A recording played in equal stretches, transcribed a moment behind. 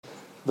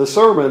The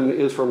sermon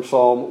is from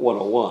Psalm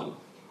 101.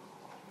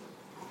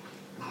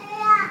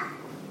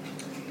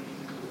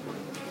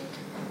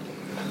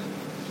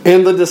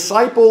 And the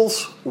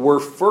disciples were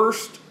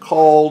first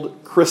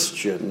called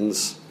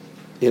Christians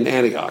in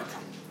Antioch.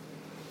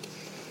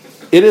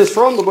 It is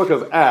from the book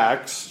of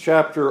Acts,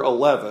 chapter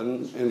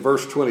 11, and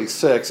verse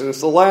 26, and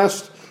it's the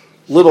last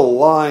little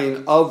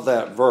line of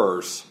that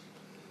verse.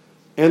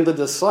 And the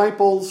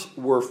disciples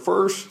were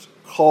first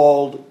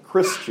called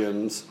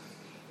Christians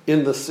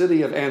in the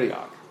city of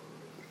Antioch.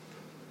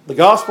 The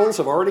Gospels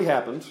have already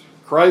happened.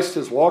 Christ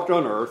has walked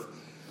on earth.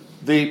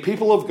 The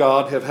people of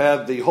God have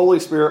had the Holy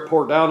Spirit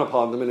poured down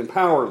upon them and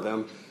empowered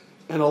them.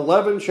 And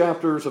 11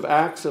 chapters of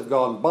Acts have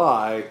gone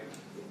by,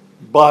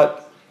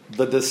 but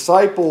the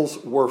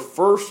disciples were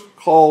first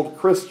called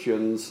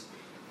Christians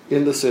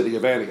in the city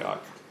of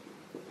Antioch.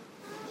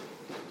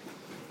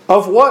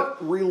 Of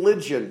what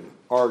religion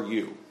are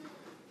you?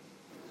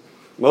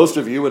 Most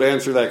of you would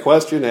answer that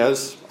question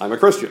as, I'm a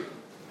Christian.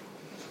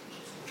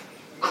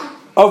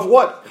 Of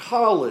what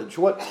college,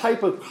 what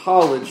type of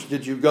college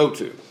did you go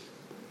to?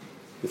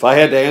 If I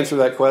had to answer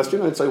that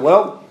question, I'd say,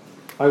 well,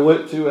 I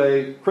went to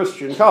a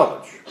Christian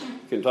college,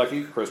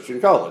 Kentucky Christian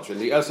College, and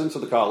the essence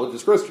of the college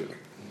is Christian.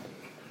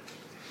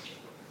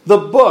 The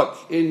book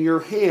in your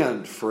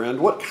hand, friend,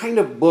 what kind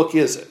of book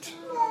is it?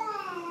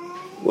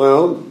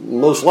 Well,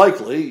 most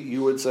likely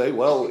you would say,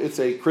 well, it's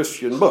a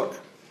Christian book.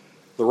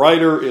 The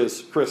writer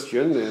is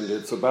Christian, and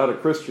it's about a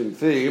Christian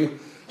theme,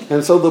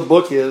 and so the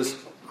book is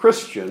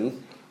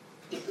Christian.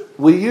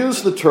 We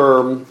use the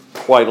term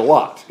quite a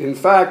lot. In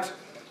fact,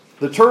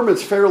 the term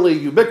is fairly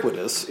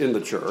ubiquitous in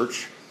the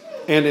church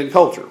and in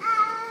culture.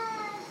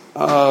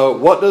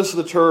 What does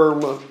the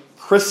term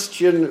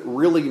Christian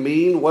really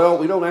mean? Well,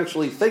 we don't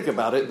actually think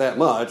about it that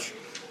much.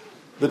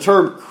 The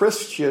term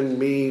Christian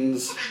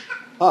means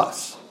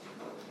us.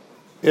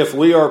 If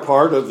we are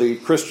part of the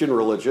Christian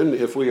religion,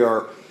 if we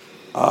are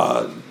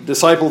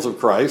disciples of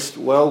Christ,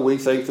 well, we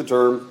think the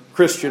term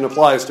Christian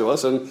applies to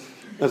us, and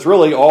that's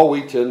really all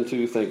we tend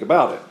to think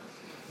about it.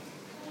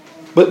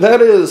 But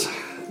that is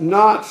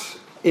not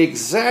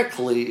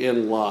exactly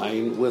in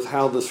line with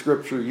how the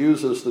Scripture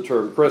uses the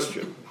term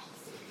Christian.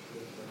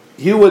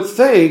 You would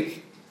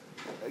think,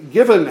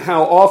 given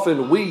how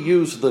often we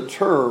use the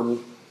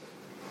term,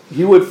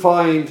 you would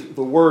find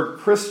the word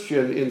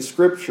Christian in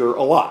Scripture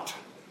a lot.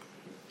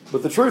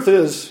 But the truth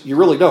is, you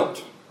really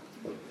don't.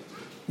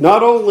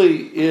 Not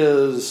only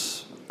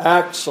is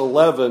Acts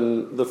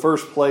 11 the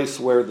first place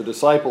where the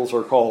disciples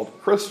are called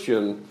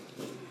Christian,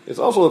 it's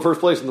also the first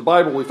place in the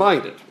Bible we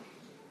find it.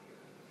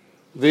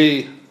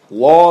 The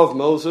law of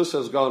Moses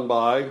has gone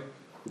by,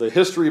 the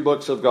history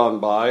books have gone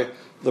by,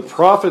 the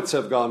prophets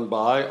have gone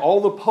by, all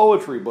the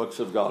poetry books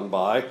have gone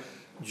by.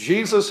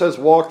 Jesus has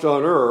walked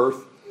on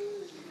earth,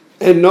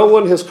 and no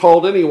one has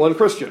called anyone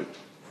Christian.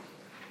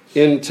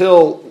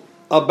 Until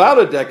about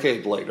a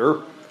decade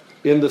later,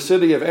 in the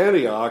city of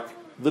Antioch,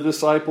 the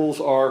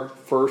disciples are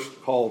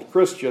first called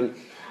Christian,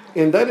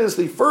 and that is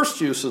the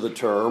first use of the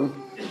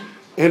term,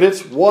 and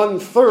it's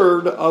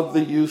 1/3 of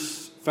the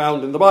use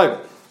found in the Bible.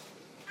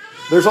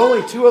 There's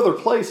only 2 other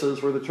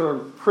places where the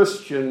term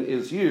Christian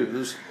is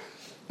used,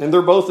 and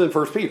they're both in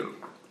 1 Peter.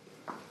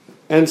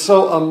 And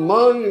so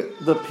among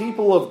the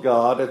people of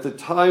God at the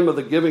time of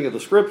the giving of the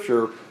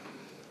Scripture,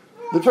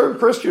 the term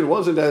Christian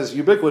wasn't as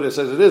ubiquitous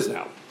as it is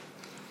now.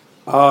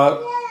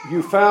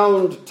 You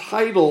found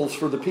titles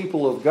for the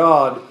people of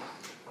God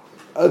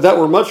that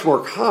were much more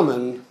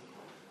common.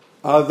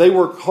 They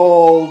were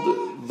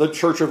called the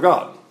Church of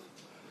God,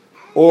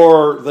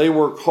 or they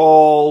were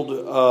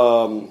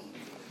called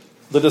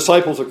the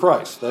disciples of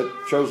Christ. That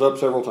shows up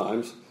several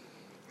times.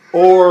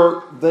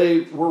 Or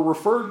they were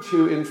referred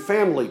to in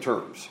family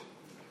terms.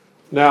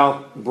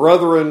 Now,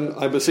 brethren,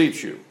 I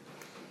beseech you,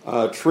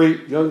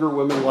 treat younger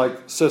women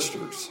like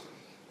sisters.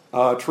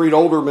 Treat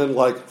older men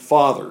like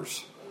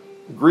fathers.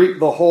 Greet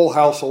the whole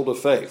household of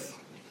faith.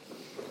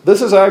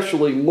 This is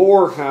actually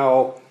more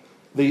how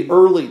the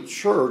early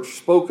church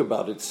spoke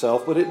about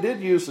itself, but it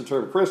did use the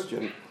term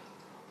Christian.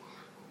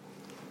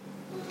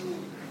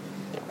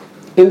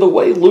 In the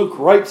way Luke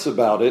writes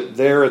about it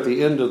there at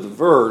the end of the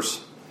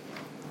verse,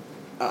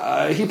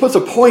 he puts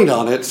a point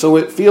on it so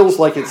it feels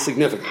like it's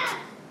significant.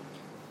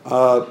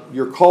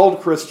 You're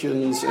called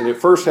Christians, and it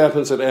first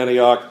happens at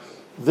Antioch.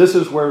 This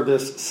is where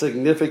this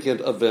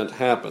significant event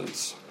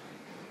happens.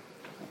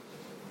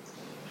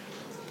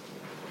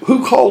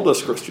 Who called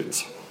us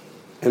Christians?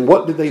 And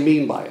what did they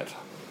mean by it?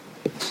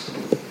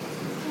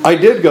 I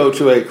did go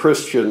to a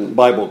Christian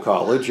Bible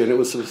college, and it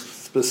was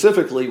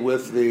specifically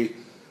with the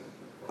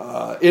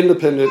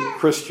Independent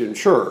Christian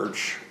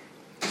Church.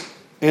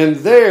 And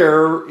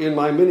there, in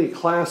my many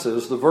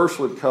classes, the verse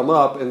would come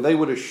up, and they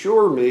would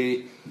assure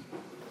me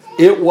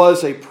it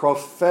was a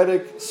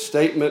prophetic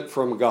statement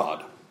from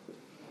God.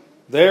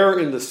 There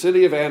in the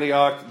city of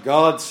Antioch,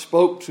 God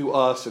spoke to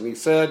us, and he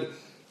said,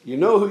 you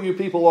know who you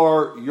people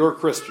are? You're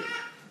Christian.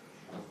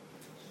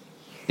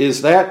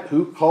 Is that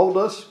who called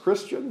us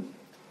Christian?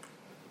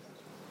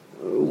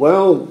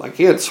 Well, I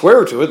can't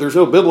swear to it. There's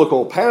no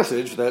biblical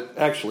passage that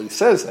actually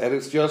says that.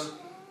 It's just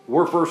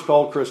were first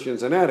called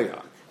Christians in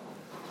Antioch.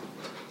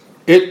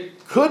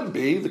 It could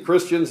be the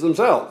Christians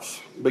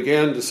themselves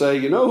began to say,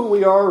 you know who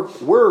we are?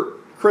 We're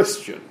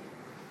Christian.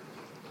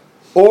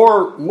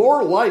 Or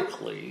more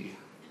likely,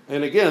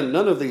 and again,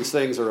 none of these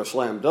things are a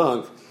slam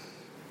dunk,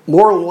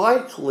 more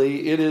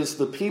likely it is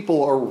the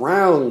people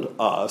around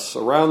us,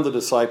 around the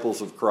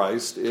disciples of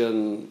Christ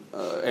in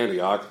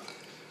Antioch,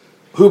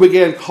 who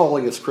began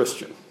calling us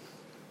Christian.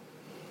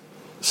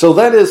 So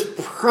that is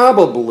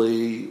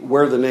probably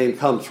where the name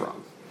comes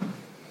from.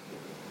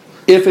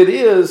 If it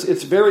is,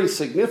 it's very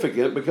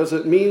significant because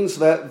it means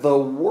that the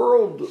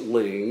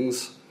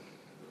worldlings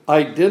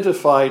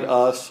identified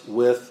us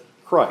with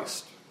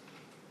Christ.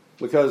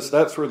 Because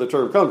that's where the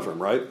term comes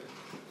from, right?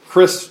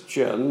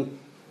 Christian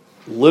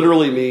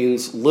literally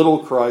means little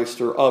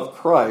Christ or of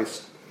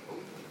Christ.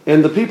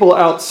 And the people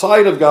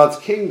outside of God's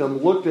kingdom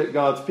looked at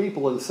God's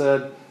people and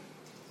said,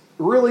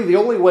 really the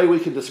only way we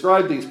can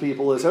describe these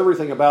people is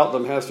everything about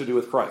them has to do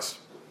with Christ.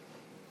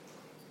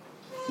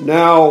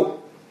 Now,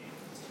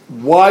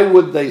 why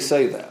would they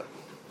say that?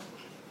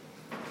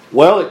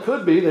 Well, it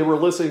could be they were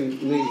listening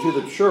to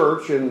the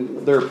church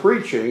and their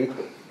preaching,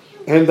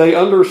 and they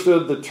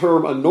understood the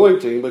term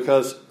anointing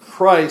because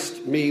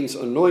Christ means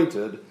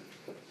anointed.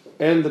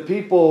 And the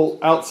people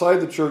outside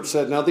the church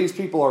said, now these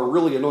people are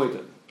really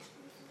anointed.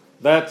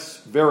 That's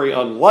very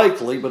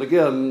unlikely, but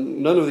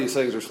again, none of these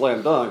things are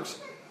slam dunks.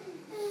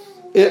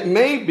 It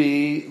may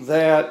be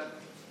that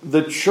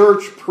the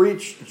church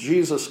preached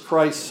Jesus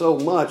Christ so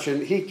much,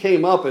 and he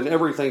came up in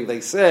everything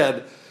they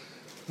said,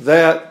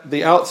 that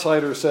the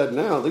outsiders said,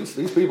 now these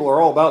people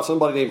are all about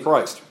somebody named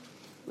Christ.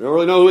 We don't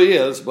really know who he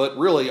is, but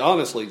really,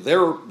 honestly,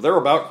 they're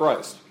about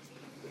Christ.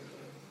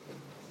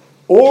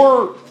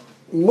 Or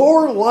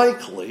more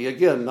likely,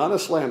 again, not a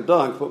slam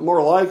dunk, but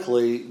more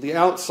likely, the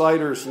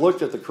outsiders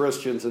looked at the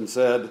Christians and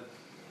said,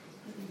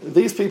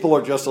 these people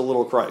are just a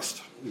little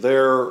Christ.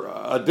 They're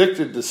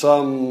addicted to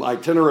some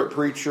itinerant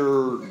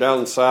preacher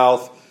down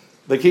south.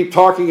 They keep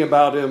talking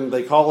about him.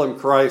 They call him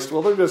Christ.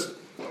 Well,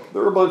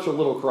 they're a bunch of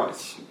little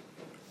Christs.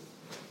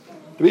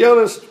 To be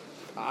honest,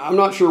 I'm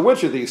not sure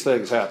which of these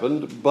things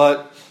happened,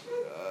 but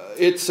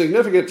it's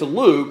significant to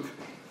Luke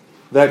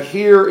that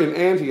here in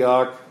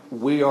Antioch,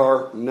 we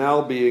are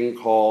now being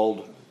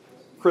called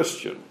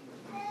Christian.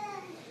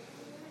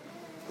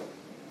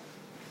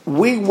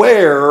 We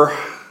wear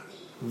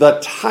the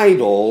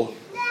title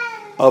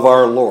of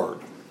our Lord.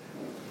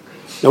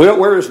 Now, we don't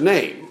wear his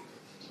name.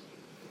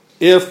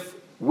 If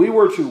we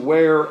were to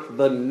wear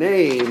the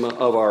name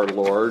of our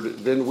Lord,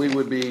 then we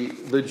would be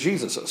the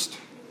Jesusist,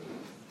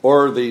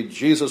 or the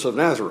Jesus of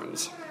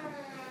Nazarenes.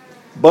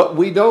 But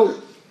we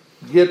don't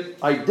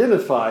get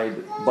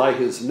identified by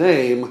his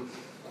name.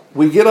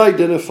 We get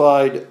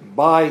identified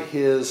by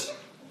his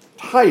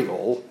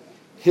title,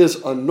 his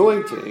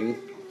anointing.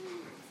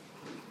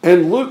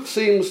 And Luke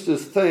seems to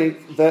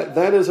think that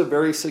that is a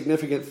very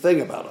significant thing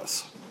about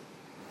us.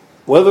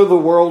 Whether the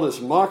world is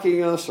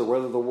mocking us, or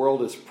whether the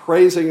world is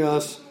praising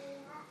us,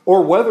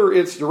 or whether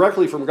it's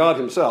directly from God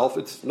himself,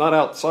 it's not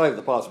outside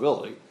the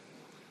possibility.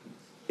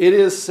 It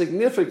is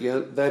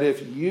significant that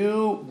if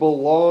you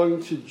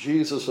belong to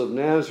Jesus of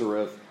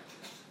Nazareth,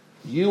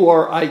 you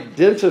are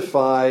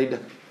identified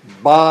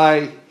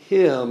by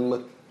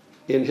him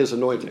in his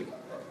anointing.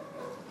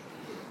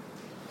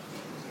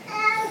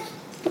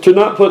 To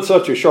not put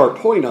such a sharp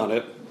point on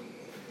it,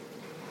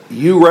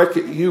 you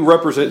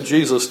represent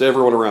Jesus to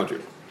everyone around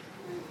you.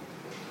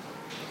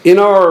 In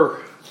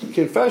our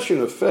confession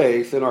of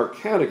faith, in our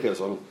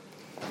catechism,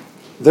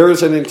 there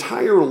is an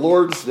entire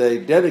Lord's Day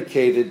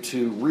dedicated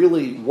to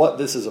really what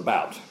this is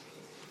about.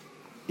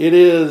 It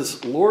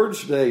is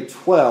Lord's Day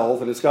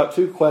 12, and it's got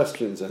 2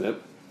 questions in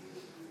it.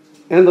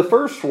 And the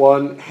first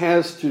one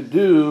has to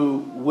do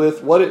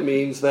with what it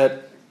means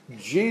that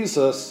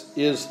Jesus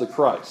is the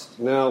Christ.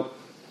 Now,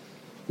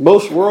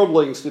 most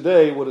worldlings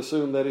today would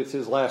assume that it's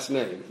his last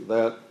name,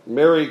 that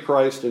Mary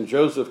Christ and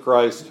Joseph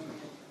Christ,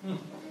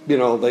 they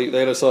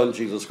had a son,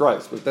 Jesus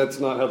Christ. But that's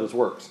not how this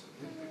works.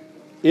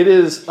 It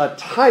is a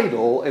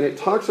title, and it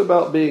talks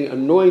about being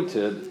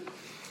anointed.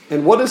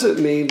 And what does it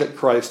mean that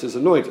Christ is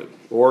anointed?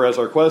 Or as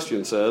our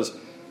question says,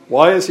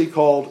 why is he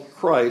called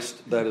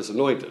Christ that is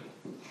anointed?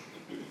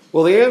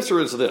 Well, the answer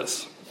is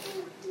this.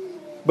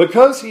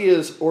 Because he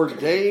is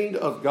ordained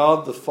of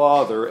God the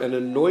Father and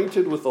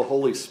anointed with the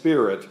Holy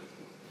Spirit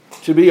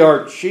to be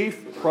our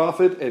chief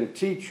prophet and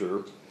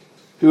teacher,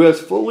 who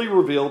has fully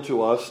revealed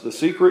to us the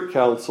secret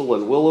counsel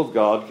and will of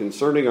God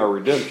concerning our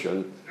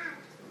redemption,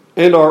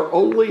 and our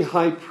only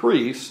high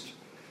priest,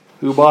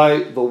 who by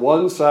the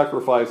one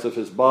sacrifice of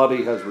his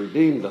body has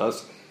redeemed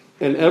us,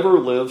 and ever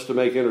lives to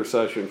make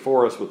intercession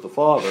for us with the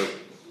Father,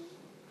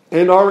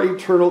 and our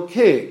eternal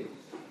King,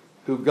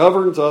 who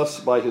governs us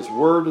by his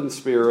word and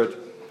spirit,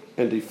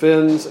 and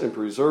defends and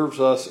preserves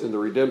us in the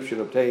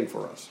redemption obtained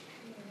for us.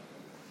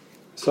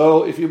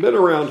 So, if you've been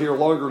around here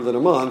longer than a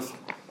month,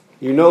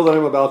 you know that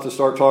I'm about to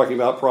start talking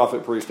about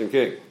prophet, priest, and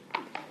king.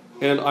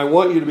 And I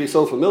want you to be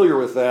so familiar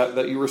with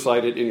that you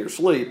recite it in your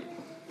sleep,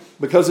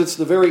 because it's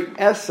the very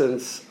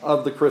essence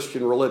of the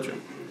Christian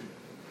religion.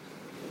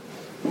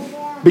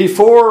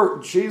 Before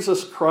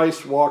Jesus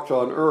Christ walked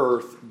on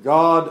earth,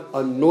 God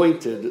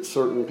anointed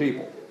certain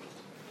people.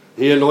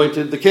 He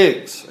anointed the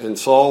kings, and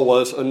Saul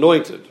was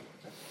anointed.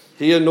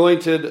 He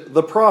anointed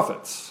the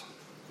prophets.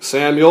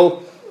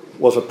 Samuel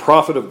was a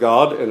prophet of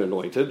God and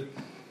anointed.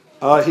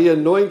 He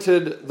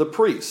anointed the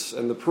priests,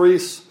 and the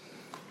priests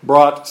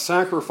brought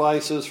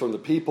sacrifices from the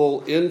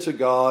people into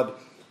God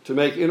to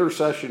make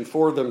intercession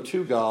for them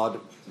to God.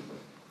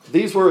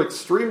 These were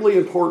extremely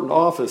important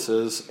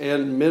offices,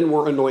 and men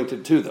were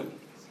anointed to them.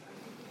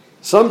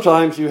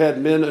 Sometimes you had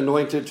men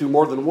anointed to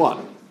more than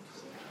one.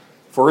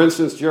 For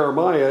instance,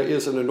 Jeremiah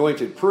is an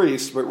anointed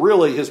priest, but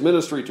really his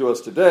ministry to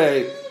us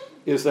today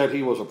is that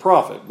he was a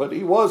prophet, but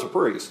he was a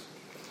priest.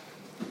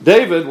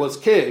 David was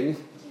king,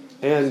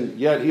 and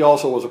yet he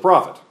also was a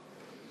prophet.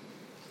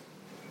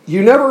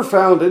 You never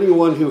found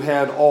anyone who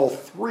had all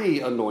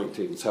three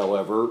anointings,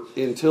 however,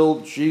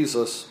 until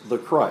Jesus the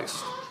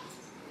Christ.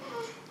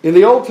 In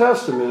the Old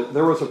Testament,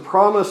 there was a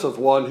promise of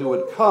one who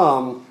would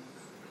come,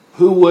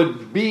 who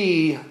would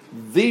be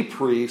the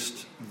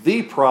priest,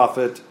 the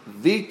prophet,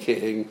 the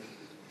king.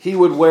 He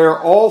would wear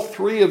all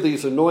three of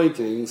these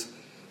anointings.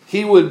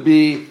 He would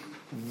be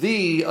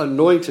the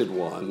anointed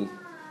one.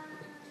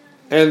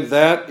 And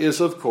that is,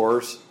 of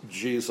course,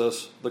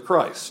 Jesus the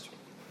Christ.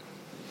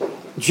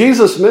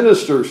 Jesus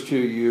ministers to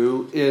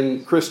you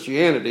in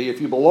Christianity,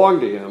 if you belong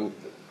to him,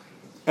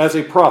 as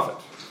a prophet.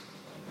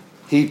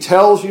 He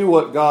tells you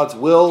what God's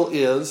will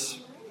is.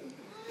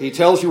 He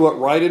tells you what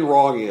right and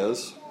wrong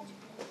is.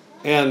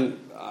 And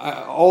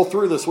all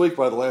through this week,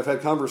 by the way, I've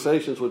had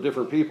conversations with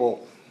different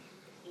people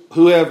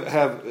who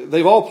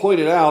they've all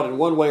pointed out in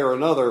one way or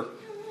another,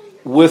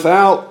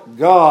 without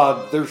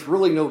God, there's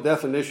really no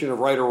definition of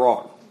right or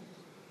wrong.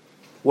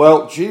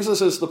 Well,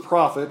 Jesus is the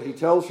prophet. He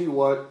tells you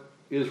what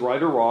is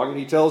right or wrong, and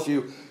he tells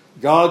you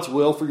God's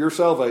will for your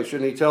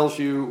salvation. He tells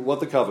you what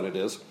the covenant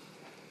is.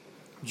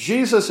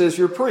 Jesus is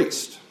your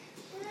priest.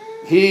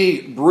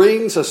 He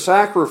brings a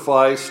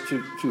sacrifice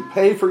to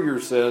pay for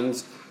your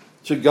sins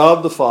to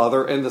God the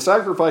Father, and the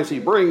sacrifice he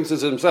brings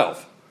is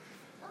himself.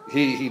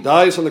 He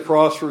dies on the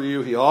cross for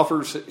you. He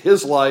offers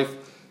his life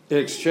in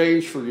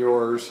exchange for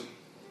yours.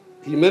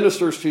 He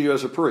ministers to you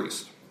as a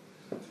priest.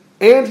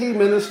 And he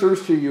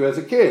ministers to you as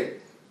a king.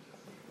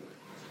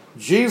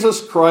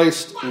 Jesus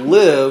Christ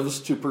lives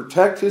to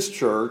protect his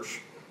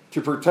church,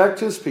 to protect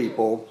his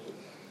people.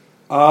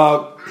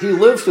 He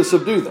lives to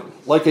subdue them.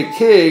 Like a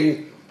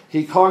king,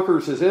 he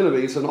conquers his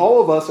enemies, and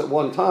all of us at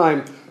one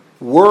time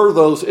were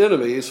those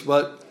enemies,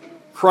 but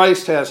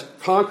Christ has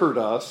conquered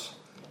us.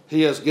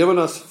 He has given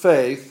us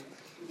faith.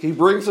 He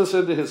brings us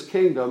into his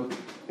kingdom,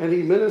 and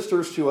he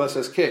ministers to us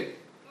as king.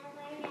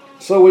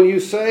 So when you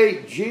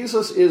say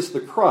Jesus is the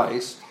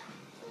Christ,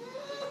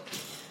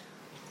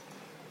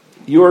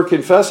 you are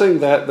confessing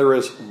that there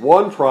is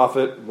one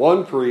prophet,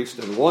 one priest,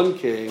 and one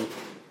king.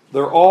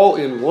 They're all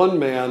in one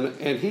man,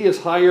 and he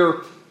is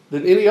higher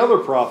than any other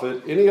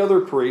prophet, any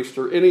other priest,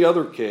 or any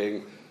other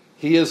king.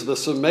 He is the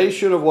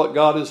summation of what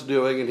God is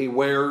doing, and he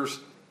wears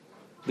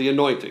the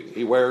anointing.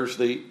 He wears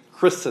the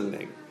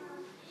christening.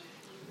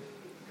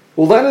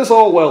 Well, that is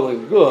all well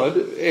and good,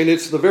 and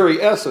it's the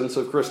very essence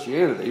of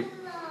Christianity.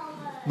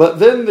 But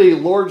then the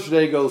Lord's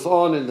Day goes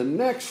on in the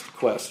next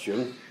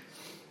question,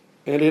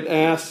 and it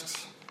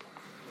asks,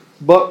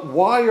 but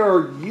why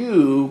are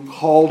you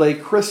called a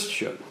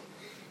Christian?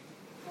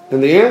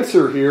 And the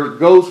answer here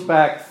goes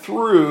back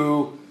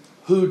through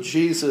who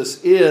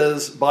Jesus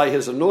is by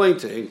his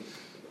anointing.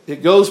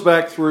 It goes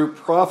back through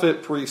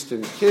prophet, priest,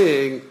 and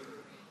king,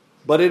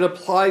 but it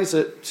applies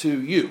it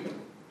to you.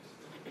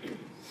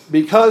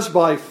 Because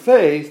by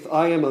faith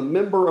I am a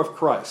member of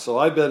Christ. So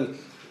I've been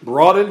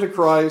brought into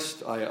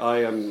Christ.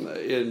 I am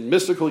in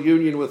mystical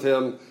union with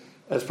him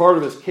as part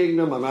of his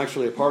kingdom. I'm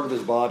actually a part of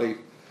his body.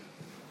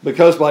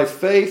 Because by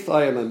faith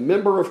I am a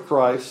member of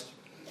Christ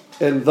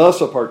and thus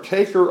a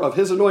partaker of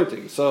his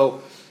anointing.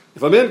 So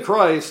if I'm in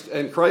Christ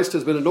and Christ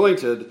has been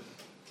anointed,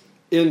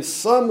 in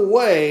some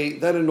way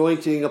that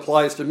anointing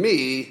applies to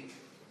me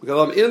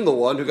because I'm in the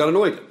one who got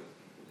anointed.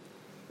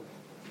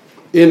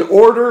 In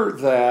order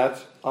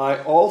that I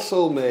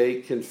also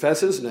may confess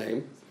his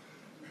name.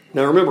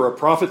 Now remember, a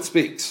prophet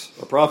speaks.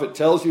 A prophet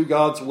tells you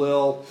God's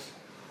will.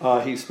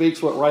 He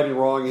speaks what right and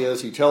wrong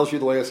is. He tells you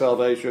the way of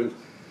salvation.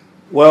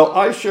 Well,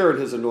 I share in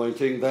his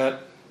anointing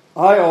that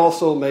I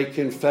also may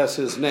confess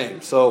his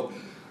name. So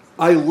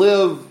I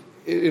live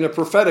in a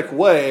prophetic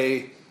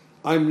way.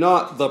 I'm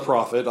not the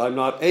prophet. I'm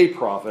not a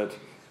prophet.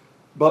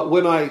 But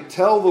when I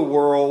tell the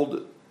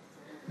world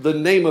the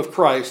name of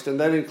Christ, and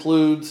that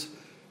includes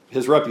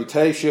his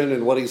reputation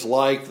and what he's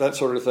like, that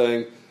sort of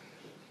thing,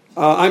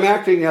 I'm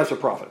acting as a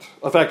prophet,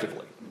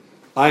 effectively.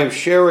 I am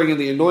sharing in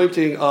the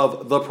anointing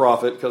of the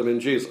prophet because I'm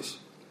in Jesus.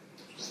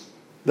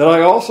 That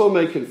I also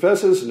may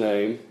confess his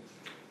name,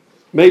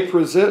 may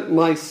present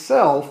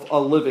myself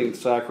a living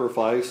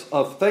sacrifice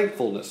of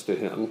thankfulness to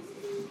him.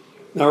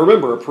 Now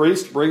remember, a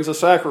priest brings a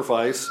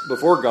sacrifice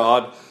before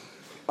God.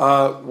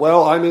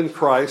 Well, I'm in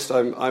Christ.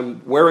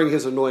 I'm wearing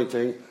his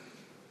anointing.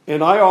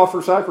 And I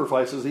offer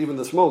sacrifices even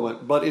this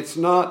moment, but it's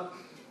not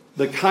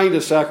the kind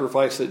of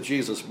sacrifice that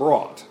Jesus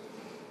brought.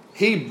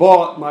 He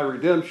bought my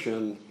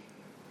redemption,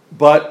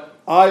 but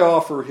I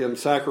offer him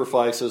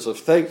sacrifices of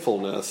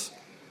thankfulness.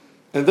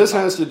 And this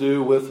has to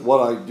do with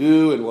what I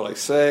do and what I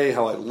say,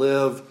 how I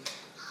live,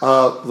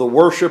 the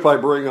worship I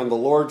bring on the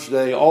Lord's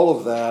Day, all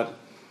of that.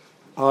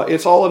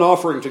 It's all an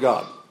offering to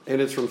God,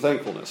 and it's from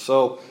thankfulness.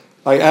 So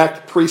I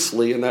act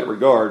priestly in that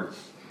regard.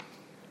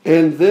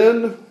 And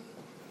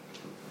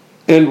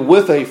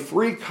with a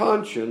free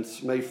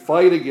conscience may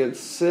fight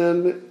against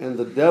sin and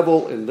the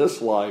devil in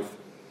this life,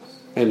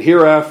 and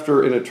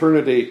hereafter in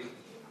eternity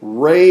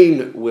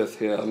reign with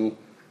him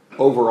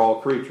over all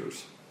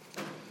creatures.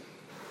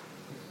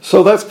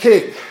 So that's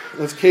king.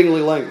 That's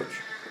kingly language.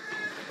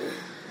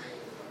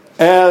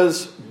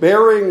 As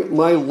bearing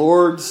my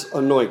Lord's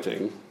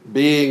anointing,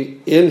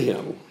 being in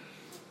him,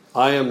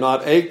 I am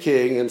not a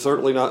king and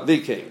certainly not the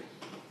king.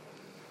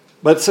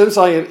 But since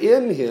I am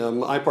in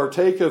him, I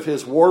partake of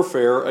his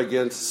warfare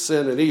against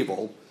sin and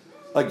evil,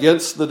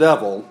 against the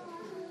devil,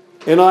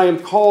 and I am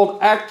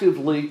called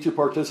actively to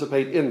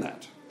participate in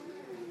that.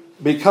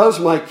 Because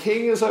my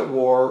king is at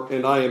war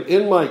and I am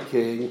in my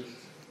king,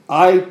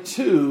 I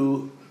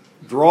too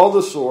draw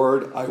the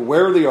sword, I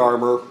wear the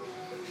armor.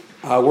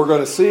 We're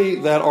going to see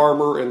that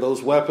armor and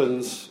those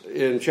weapons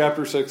in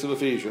chapter 6 of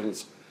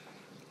Ephesians.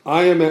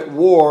 I am at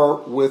war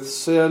with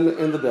sin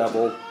and the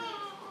devil.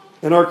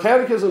 And our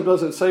catechism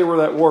doesn't say where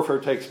that warfare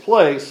takes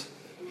place,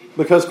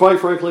 because quite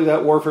frankly,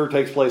 that warfare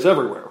takes place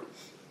everywhere.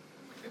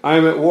 I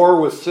am at war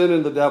with sin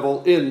and the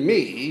devil in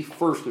me,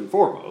 first and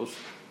foremost.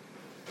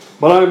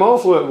 But I'm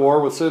also at war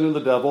with sin and the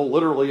devil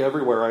literally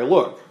everywhere I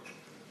look.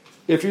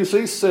 If you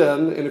see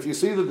sin and if you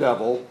see the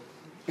devil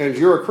and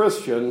you're a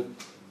Christian,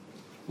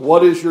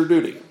 what is your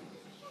duty?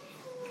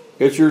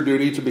 It's your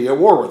duty to be at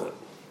war with it.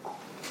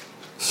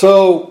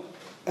 So,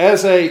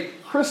 as a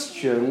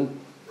Christian,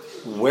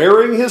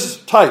 wearing his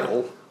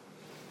title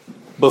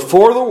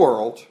before the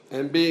world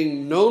and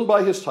being known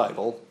by his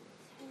title,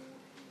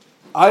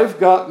 I've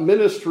got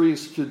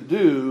ministries to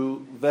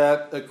do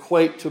that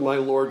equate to my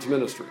Lord's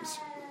ministries.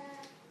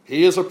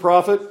 He is a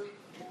prophet.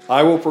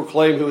 I will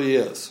proclaim who he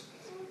is.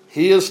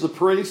 He is the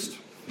priest.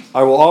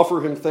 I will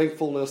offer him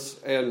thankfulness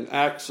and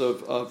acts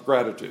of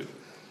gratitude.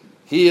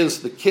 He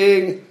is the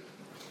king.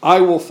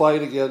 I will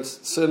fight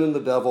against sin and the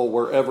devil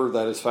wherever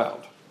that is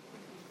found.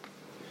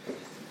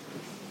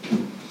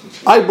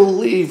 I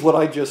believe what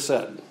I just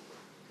said.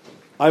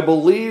 I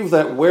believe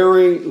that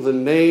wearing the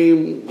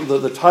name,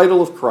 the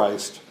title of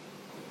Christ,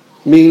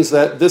 means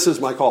that this is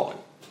my calling.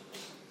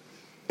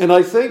 And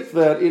I think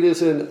that it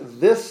is in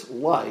this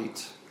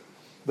light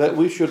that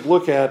we should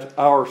look at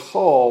our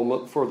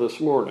psalm for this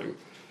morning.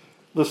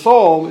 The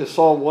psalm is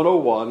Psalm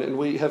 101, and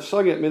we have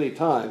sung it many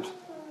times.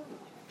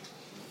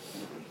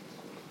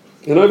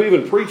 And I've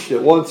even preached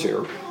it once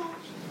here.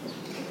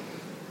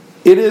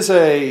 It is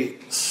a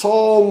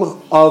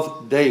psalm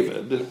of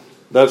David.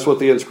 That's what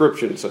the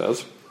inscription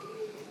says.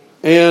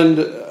 And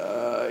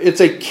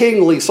it's a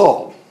kingly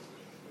psalm.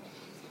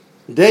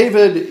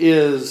 David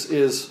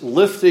is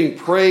lifting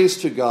praise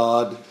to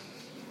God,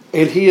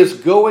 and he is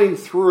going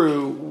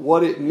through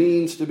what it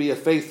means to be a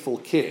faithful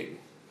king.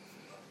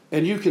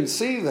 And you can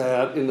see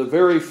that in the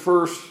very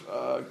first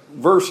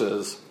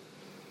verses.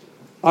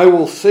 I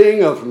will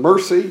sing of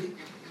mercy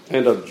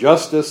and of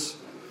justice.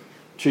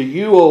 To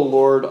you, O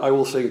Lord, I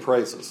will sing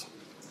praises.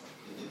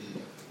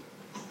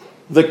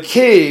 The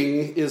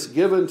king is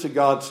given to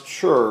God's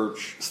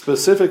church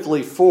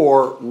specifically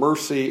for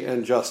mercy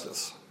and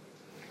justice.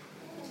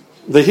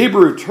 The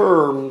Hebrew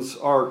terms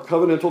are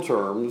covenantal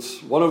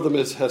terms. One of them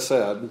is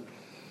hesed.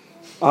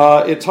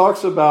 It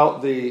talks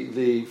about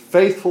the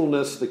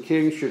faithfulness the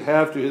king should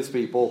have to his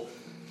people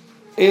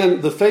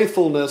and the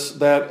faithfulness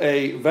that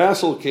a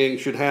vassal king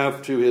should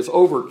have to his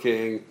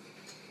over-king.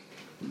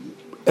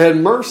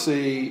 And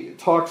mercy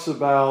talks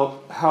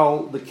about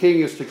how the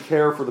king is to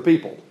care for the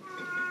people.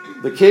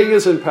 The king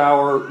is in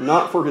power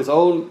not for his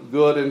own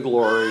good and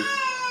glory,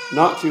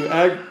 not to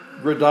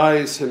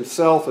aggrandize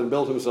himself and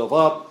build himself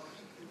up,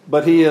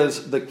 but he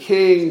is the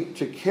king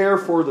to care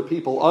for the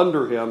people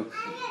under him.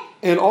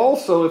 And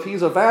also, if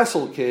he's a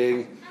vassal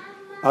king,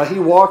 he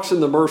walks in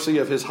the mercy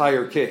of his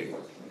higher king.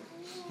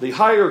 The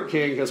higher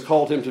king has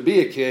called him to be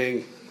a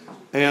king,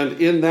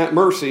 and in that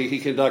mercy, he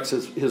conducts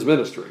his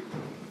ministry.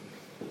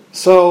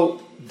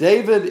 So,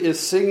 David is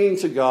singing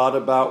to God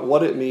about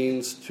what it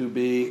means to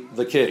be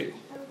the king.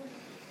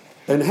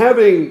 And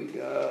having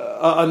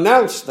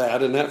announced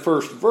that in that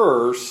first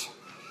verse,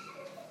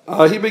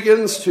 he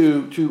begins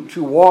to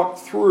walk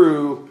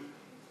through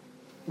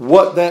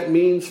what that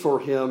means for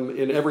him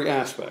in every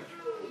aspect.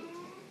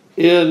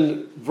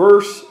 In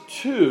verse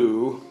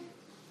 2,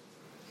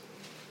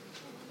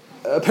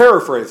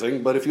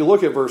 paraphrasing, but if you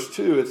look at verse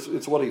 2,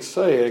 it's what he's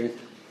saying.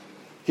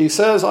 He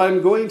says,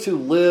 I'm going to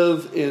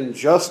live in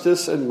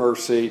justice and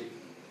mercy,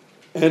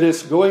 and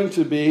it's going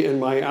to be in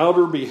my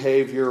outer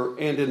behavior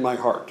and in my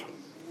heart.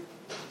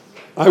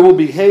 I will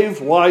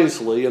behave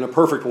wisely in a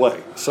perfect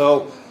way.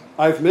 So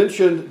I've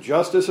mentioned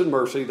justice and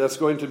mercy. That's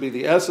going to be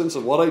the essence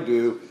of what I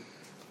do.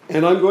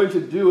 And I'm going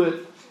to do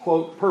it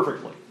quote,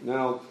 perfectly.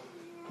 Now,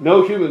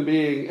 no human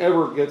being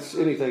ever gets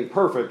anything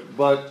perfect,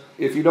 but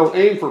if you don't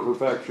aim for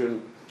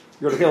perfection,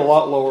 you're going to hit a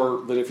lot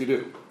lower than if you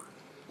do.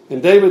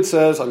 And David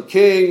says, I'm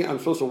king, I'm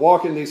supposed to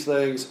walk in these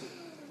things.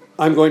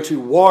 I'm going to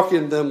walk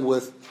in them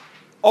with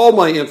all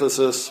my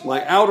emphasis.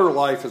 My outer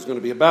life is going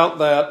to be about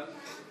that.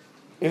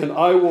 And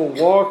I will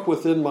walk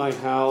within my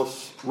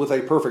house with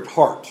a perfect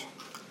heart.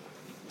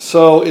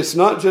 So it's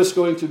not just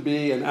going to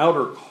be an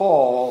outer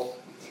call.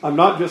 I'm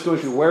not just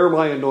going to wear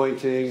my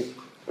anointing,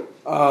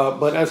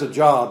 but as a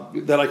job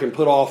that I can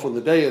put off when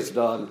the day is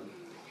done.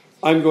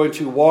 I'm going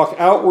to walk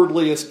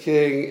outwardly as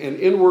king, and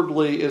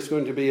inwardly is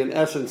going to be an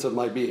essence of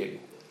my being.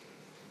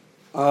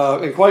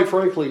 And quite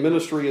frankly,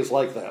 ministry is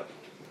like that.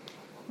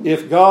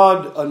 If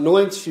God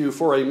anoints you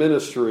for a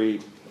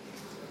ministry,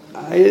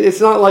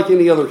 it's not like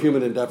any other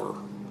human endeavor.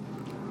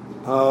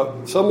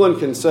 Someone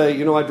can say,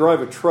 I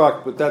drive a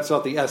truck, but that's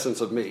not the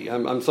essence of me.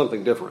 I'm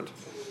something different.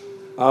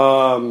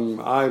 I'm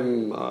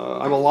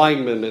a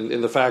lineman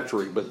in the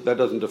factory, but that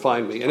doesn't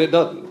define me, and it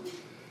doesn't.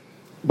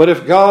 But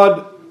if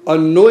God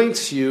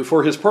anoints you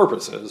for his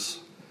purposes,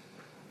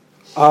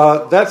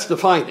 that's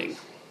defining.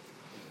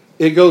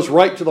 It goes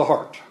right to the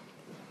heart.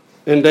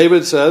 And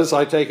David says,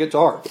 I take it to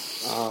heart.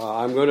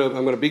 I'm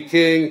going to be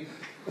king.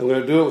 I'm going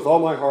to do it with all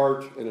my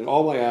heart and in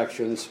all my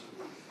actions.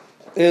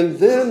 And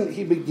then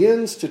he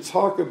begins to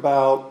talk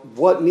about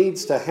what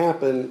needs to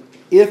happen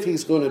if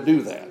he's going to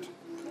do that.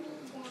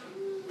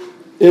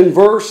 In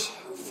verse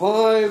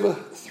 3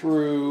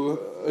 through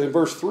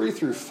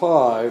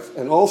 5,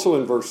 and also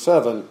in verse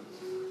 7,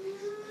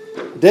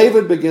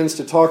 David begins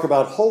to talk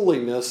about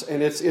holiness,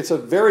 and it's a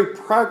very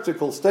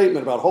practical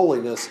statement about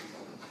holiness.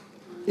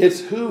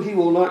 It's who he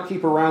will not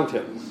keep around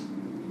him.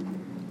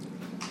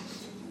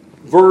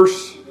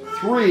 Verse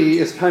 3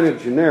 is kind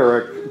of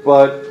generic,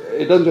 but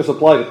it doesn't just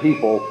apply to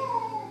people.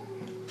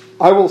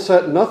 I will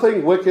set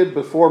nothing wicked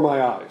before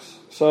my eyes.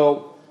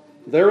 So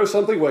there is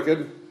something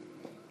wicked,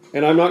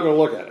 and I'm not going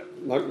to look at it.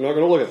 I'm not going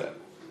to look at that.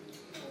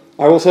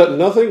 I will set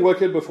nothing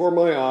wicked before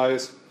my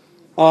eyes.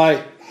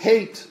 I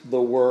hate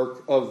the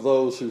work of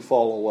those who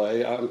fall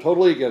away. I'm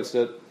totally against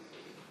it.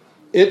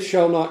 It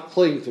shall not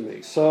cling to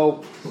me.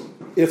 So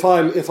if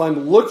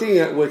I'm looking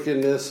at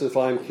wickedness, if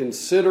I'm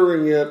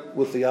considering it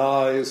with the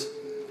eyes,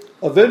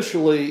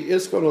 eventually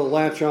it's going to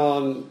latch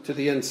on to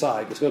the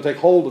inside. It's going to take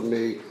hold of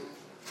me,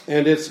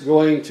 and it's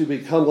going to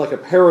become like a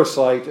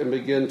parasite and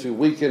begin to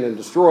weaken and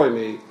destroy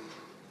me.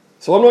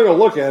 So I'm not going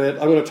to look at it.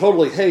 I'm going to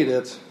totally hate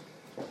it,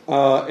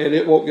 and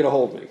it won't get a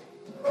hold of me.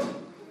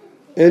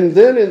 And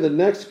then in the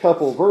next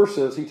couple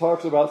verses, he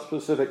talks about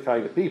specific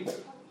kind of people.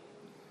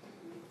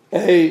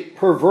 A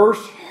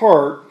perverse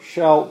heart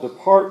shall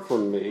depart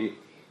from me.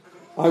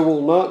 I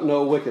will not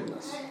know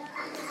wickedness.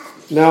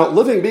 Now,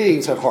 living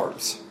beings have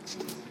hearts.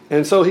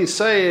 And so he's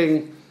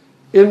saying,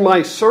 in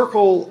my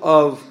circle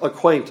of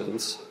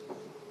acquaintance,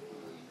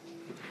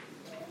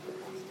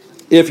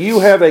 if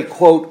you have a,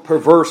 quote,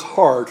 perverse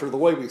heart, or the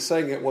way we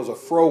sang it was a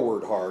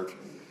froward heart,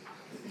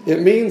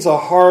 it means a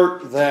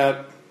heart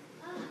that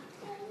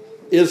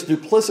is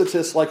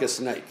duplicitous like a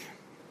snake.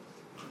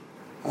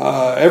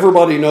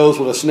 Everybody knows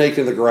what a snake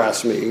in the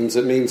grass means.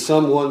 It means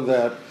someone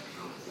that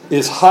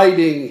is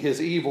hiding his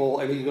evil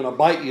and he's going to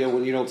bite you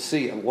when you don't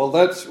see him. Well,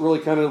 that's really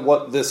kind of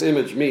what this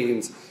image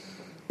means.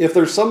 If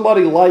there's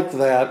somebody like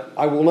that,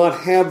 I will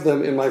not have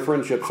them in my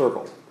friendship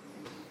circle.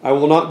 I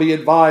will not be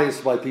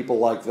advised by people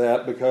like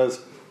that,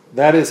 because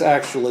that is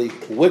actually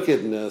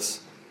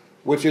wickedness,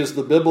 which is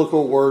the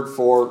biblical word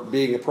for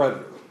being a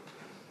predator.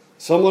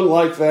 Someone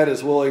like that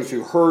is willing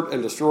to hurt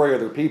and destroy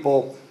other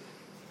people.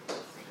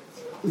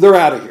 They're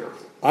out of here.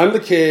 I'm the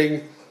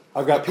king.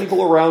 I've got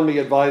people around me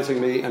advising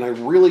me, and I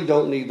really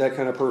don't need that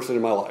kind of person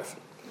in my life.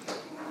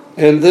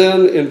 And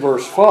then in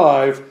verse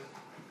 5,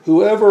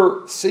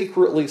 whoever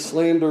secretly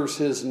slanders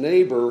his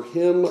neighbor,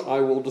 him I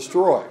will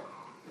destroy.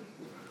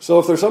 So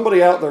if there's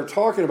somebody out there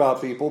talking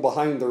about people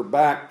behind their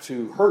back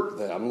to hurt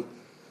them,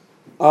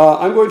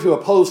 I'm going to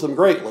oppose them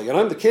greatly. And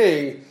I'm the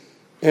king,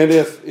 and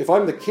if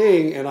I'm the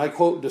king and I,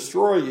 quote,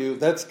 destroy you,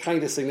 that's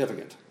kind of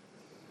significant.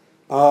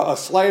 A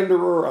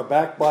slanderer, a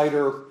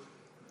backbiter,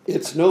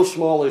 it's no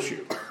small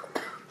issue.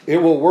 It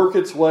will work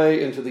its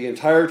way into the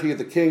entirety of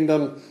the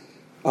kingdom.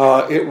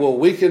 It will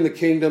weaken the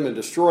kingdom and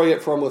destroy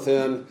it from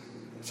within.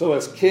 So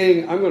as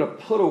king, I'm going to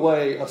put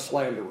away a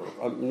slanderer.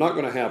 I'm not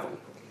going to have him.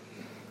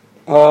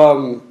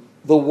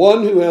 The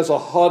one who has a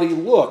haughty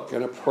look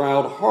and a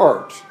proud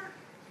heart,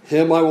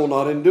 him I will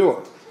not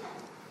endure.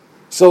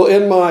 So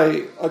in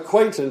my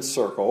acquaintance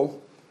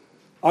circle,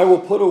 I will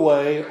put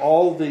away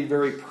all the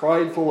very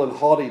prideful and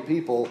haughty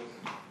people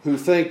who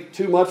think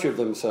too much of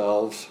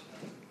themselves.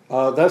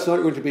 That's not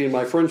going to be in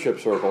my friendship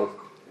circle.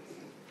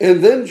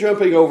 And then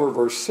jumping over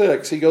verse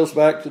 6, he goes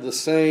back to the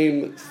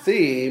same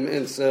theme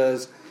and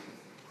says,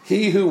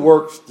 he who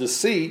works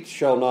deceit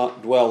shall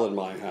not dwell in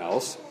my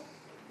house.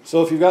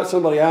 So if you've got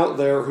somebody out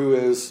there who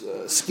is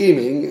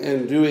scheming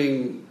and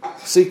doing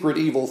secret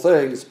evil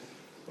things,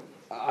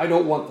 I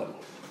don't want them.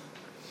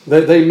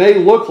 They may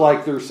look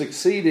like they're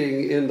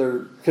succeeding in their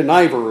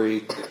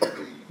connivery,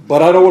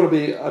 But I don't want to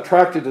be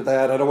attracted to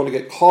that. I don't want to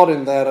get caught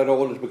in that. I don't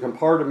want it to become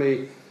part of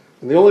me.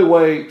 And the only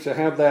way to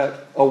have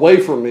that away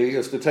from me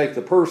is to take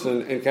the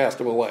person and cast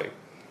them away.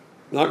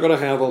 Not going to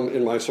have them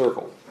in my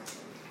circle.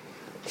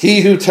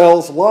 He who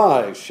tells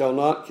lies shall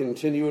not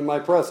continue in my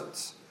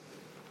presence.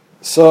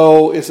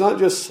 So it's not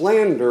just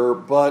slander,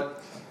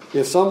 but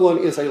if someone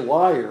is a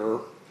liar,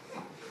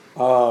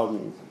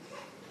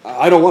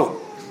 I don't want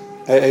them.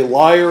 A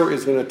liar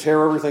is going to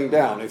tear everything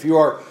down. If you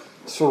are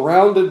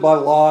surrounded by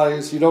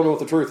lies, you don't know what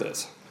the truth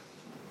is.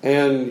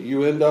 And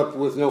you end up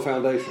with no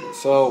foundation.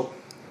 So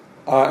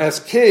as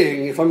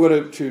king, if I'm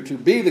going to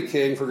be the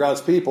king for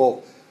God's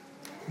people,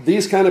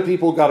 these kind of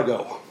people got to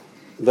go.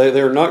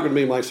 They're not going to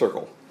be my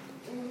circle.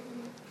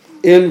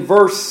 In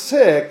verse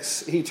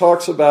 6, he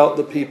talks about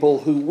the people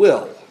who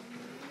will.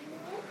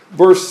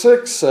 Verse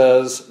 6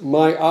 says,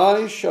 "My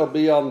eyes shall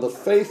be on the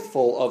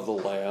faithful of the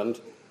land,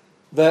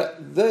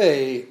 that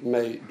they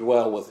may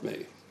dwell with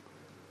me."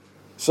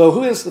 So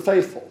who is the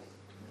faithful?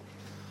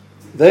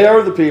 They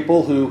are the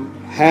people who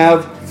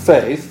have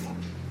faith,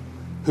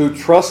 who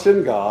trust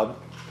in God,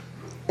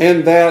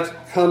 and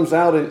that comes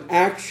out in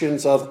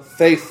actions of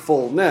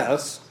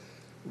faithfulness.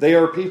 They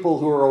are people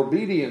who are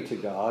obedient to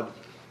God.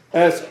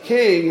 As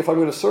king, if I'm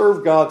going to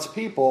serve God's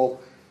people,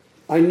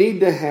 I need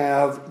to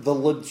have the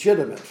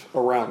legitimate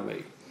around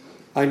me.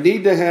 I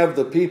need to have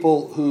the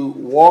people who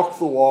walk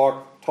the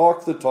walk,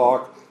 talk the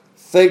talk,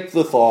 think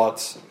the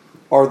thoughts,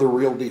 are the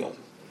real deal.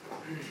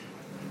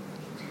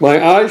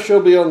 "My eyes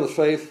shall be on the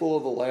faithful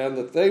of the land,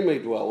 that they may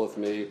dwell with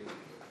me.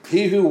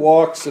 He who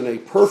walks in a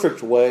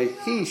perfect way,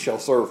 he shall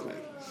serve me."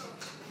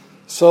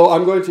 So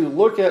I'm going to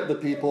look at the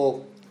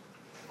people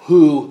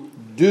who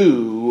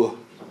do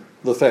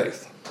the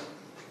faith.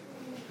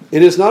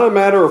 It is not a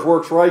matter of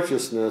works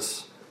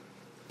righteousness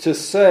to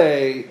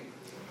say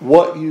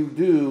what you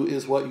do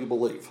is what you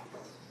believe.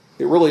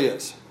 It really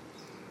is.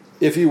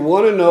 If you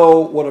want to know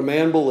what a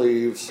man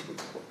believes,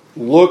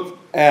 look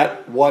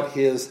at what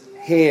his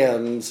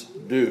hands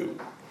do.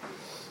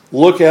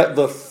 Look at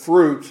the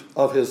fruit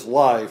of his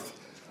life.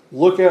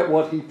 Look at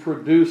what he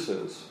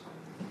produces.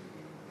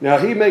 Now,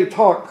 he may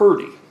talk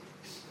pretty.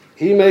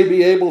 He may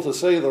be able to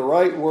say the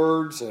right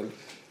words, and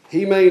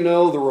he may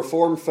know the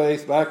Reformed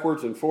faith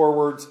backwards and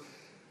forwards.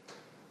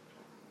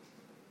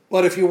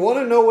 But if you want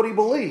to know what he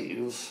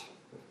believes,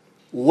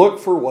 look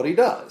for what he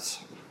does.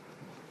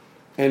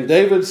 And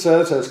David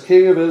says, as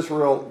king of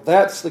Israel,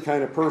 that's the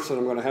kind of person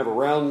I'm going to have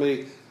around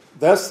me.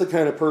 That's the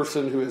kind of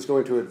person who is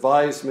going to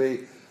advise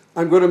me.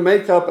 I'm going to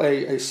make up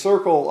a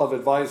circle of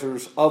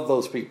advisors of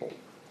those people.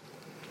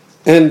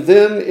 And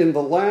then in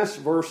the last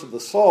verse of the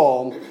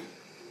psalm,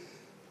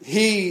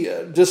 he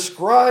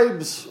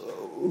describes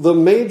the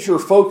major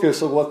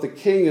focus of what the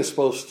king is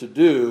supposed to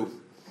do.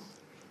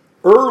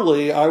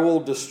 "Early I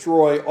will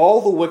destroy all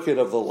the wicked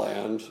of the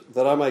land,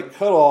 that I may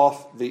cut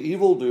off the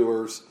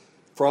evildoers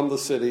from the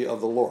city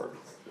of the Lord."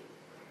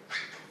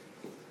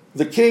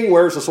 The king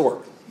wears a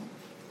sword.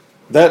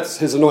 That's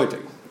his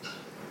anointing.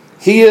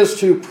 He is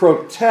to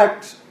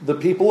protect the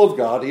people of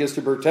God. He is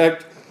to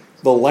protect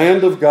the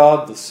land of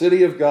God, the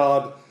city of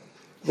God.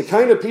 The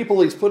kind of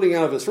people he's putting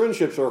out of his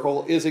friendship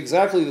circle is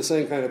exactly the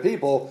same kind of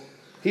people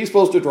he's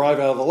supposed to drive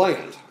out of the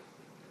land.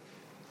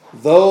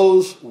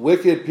 Those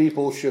wicked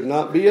people should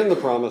not be in the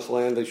promised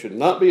land. They should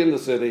not be in the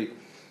city.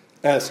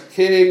 As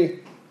king,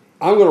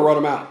 I'm going to run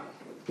them out.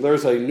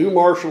 There's a new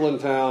marshal in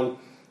town.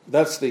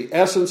 That's the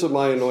essence of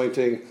my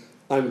anointing.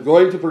 I'm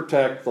going to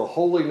protect the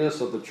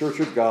holiness of the church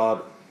of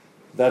God.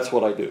 That's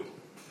what I do.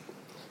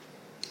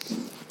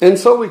 And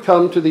so we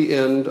come to the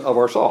end of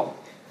our psalm.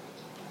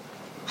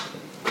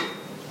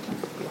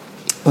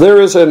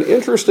 There is an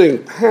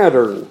interesting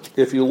pattern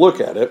if you look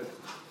at it.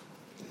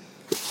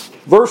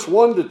 Verse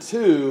 1 to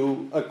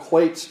 2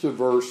 equates to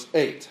verse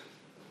 8.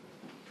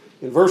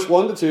 In verse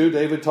 1 to 2,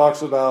 David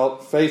talks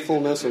about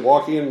faithfulness and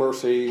walking in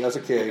mercy as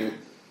a king.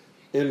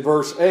 In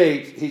verse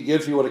 8, he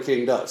gives you what a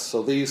king does.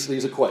 So these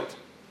equate.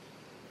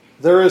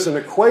 There is an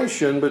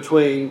equation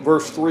between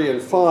verse 3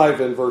 and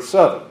 5 and verse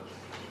 7.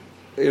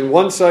 In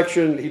one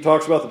section, he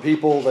talks about the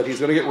people that he's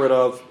going to get rid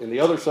of. In the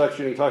other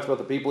section, he talks about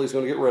the people he's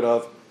going to get rid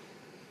of.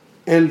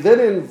 And then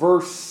in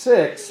verse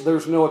 6,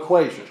 there's no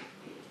equation.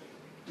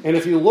 And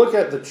if you look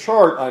at the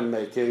chart I'm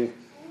making,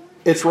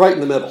 it's right in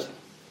the middle.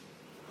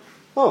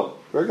 Oh,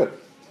 very good.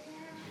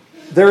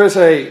 There's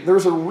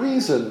a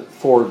reason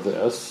for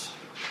this.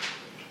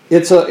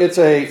 It's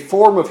a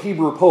form of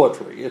Hebrew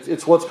poetry.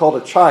 It's what's called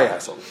a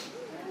chiasm.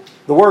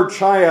 The word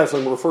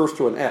chiasm refers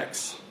to an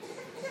X.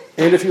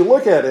 And if you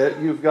look at it,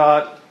 you've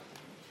got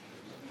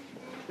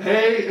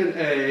A and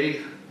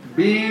A,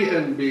 B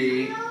and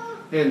B,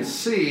 and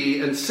C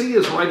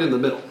is right in the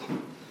middle.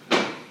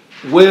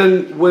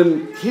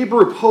 When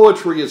Hebrew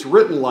poetry is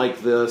written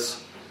like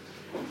this,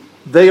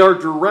 they are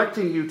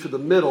directing you to the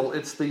middle.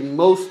 It's the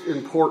most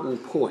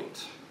important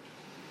point.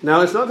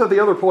 Now, it's not that the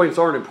other points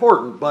aren't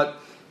important, but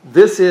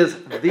this is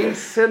the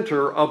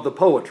center of the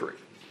poetry.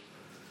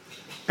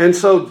 And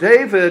so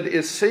David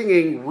is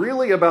singing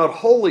really about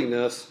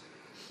holiness,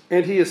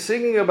 and he is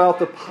singing about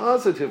the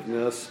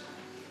positiveness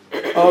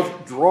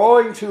of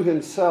drawing to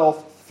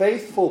himself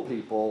faithful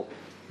people,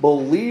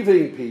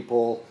 believing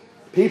people,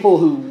 people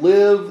who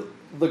live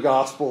the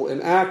gospel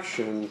in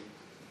action.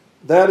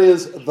 That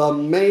is the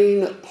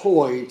main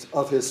point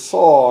of his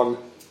song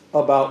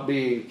about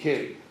being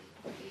king.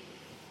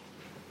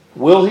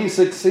 Will he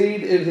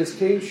succeed in his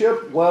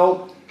kingship?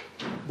 Well,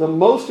 the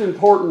most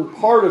important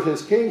part of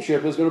his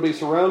kingship is going to be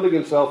surrounding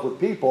himself with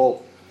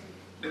people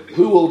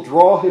who will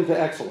draw him to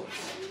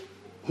excellence,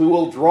 who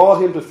will draw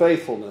him to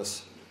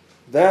faithfulness.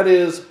 That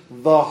is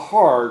the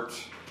heart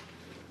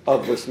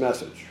of this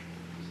message.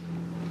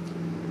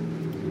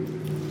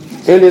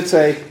 And it's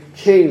a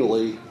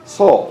kingly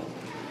psalm.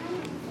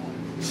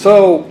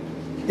 So,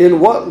 in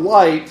what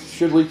light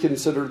should we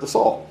consider the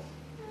psalm?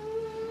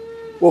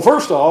 Well,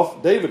 first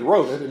off, David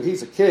wrote it, and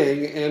he's a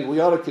king, and we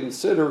ought to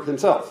consider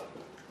himself.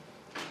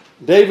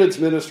 David's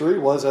ministry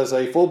was as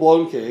a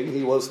full-blown king.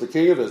 He was the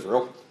king of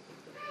Israel.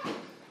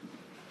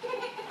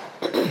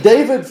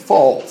 David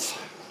falls.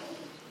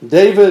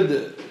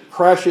 David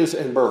crashes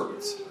and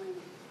burns.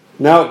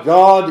 Now,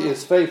 God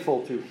is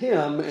faithful to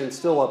him and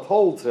still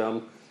upholds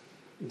him.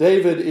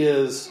 David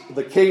is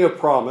the king of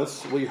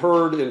promise. We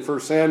heard in 1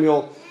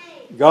 Samuel,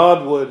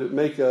 God would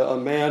make a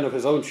man of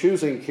his own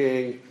choosing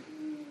king.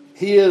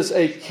 He is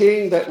a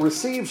king that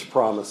receives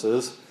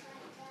promises.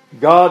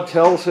 God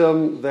tells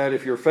him that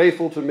if you're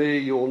faithful to me,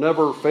 you will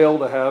never fail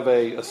to have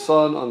a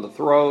son on the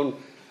throne.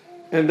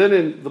 And then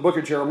in the book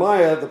of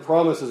Jeremiah, the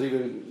promise is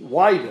even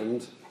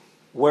widened,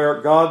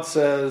 where God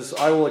says,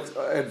 I will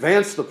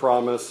advance the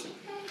promise.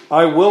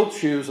 I will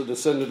choose a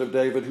descendant of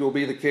David who will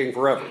be the king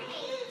forever.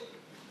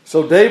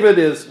 So David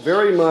is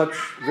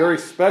very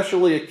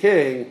specially a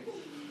king.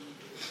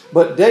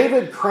 But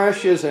David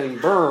crashes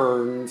and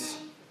burns.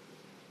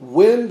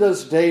 When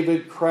does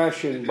David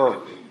crash and burn?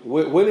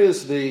 When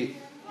is the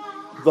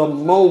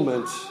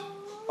moment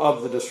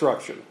of the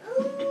destruction?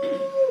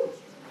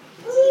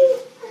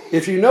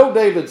 If you know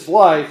David's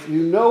life,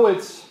 you know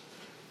it's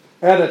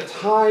at a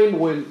time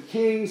when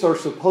kings are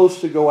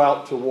supposed to go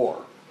out to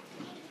war.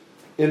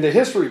 In the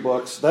history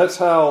books, that's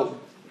how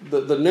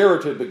the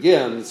narrative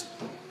begins.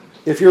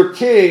 If you're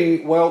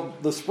king, well,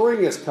 the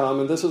spring has come,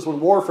 and this is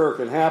when warfare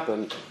can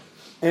happen,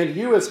 and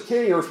you as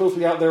king are supposed to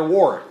be out there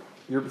warring.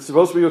 You're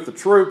supposed to be with the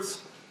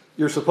troops.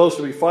 You're supposed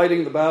to be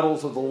fighting the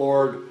battles of the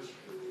Lord.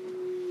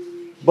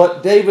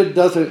 But David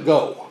doesn't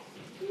go.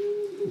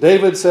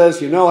 David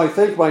says, I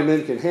think my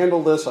men can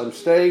handle this. I'm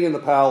staying in the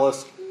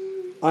palace.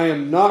 I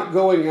am not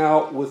going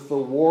out with the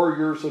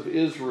warriors of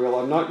Israel.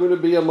 I'm not going to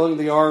be among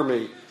the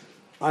army.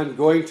 I'm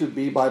going to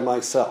be by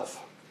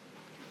myself.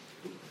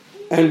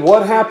 And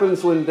what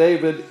happens when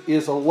David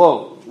is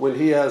alone? When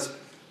he has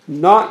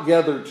not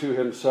gathered to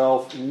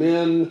himself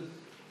men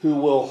who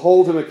will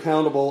hold him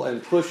accountable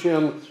and push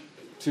him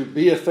to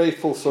be a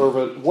faithful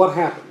servant, what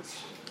happens?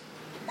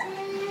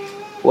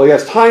 Well, he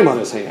has time on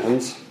his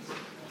hands,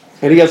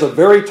 and he has a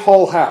very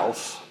tall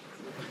house,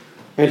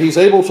 and he's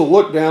able to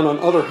look down on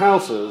other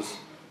houses,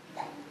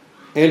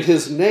 and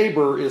his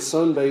neighbor is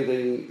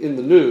sunbathing in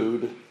the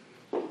nude,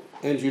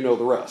 and you know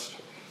the rest.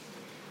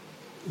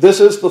 This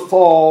is the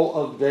fall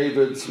of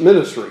David's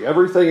ministry.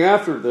 Everything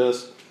after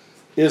this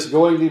is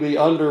going to be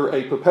under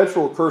a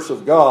perpetual curse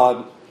of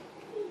God.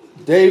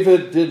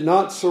 David did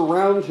not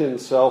surround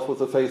himself with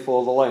the faithful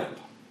of the land.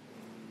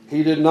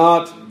 He did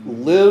not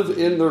live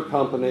in their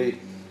company.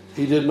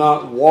 He did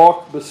not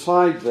walk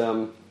beside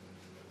them.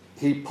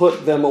 He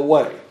put them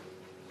away.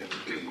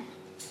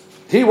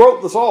 He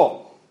wrote the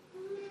psalm.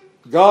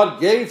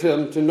 God gave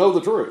him to know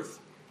the truth.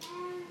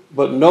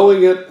 But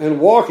knowing it and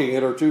walking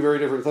it are two very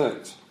different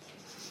things.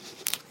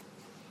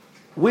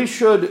 We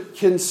should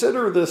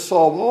consider this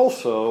psalm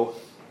also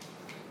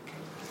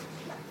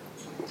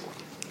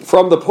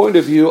from the point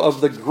of view of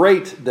the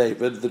great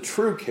David, the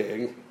true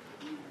king.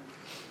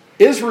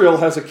 Israel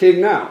has a king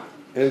now,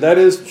 and that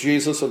is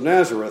Jesus of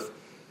Nazareth.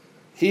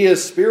 He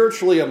is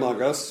spiritually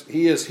among us.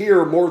 He is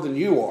here more than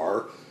you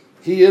are.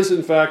 He is,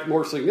 in fact,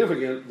 more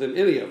significant than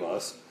any of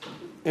us,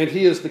 and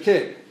he is the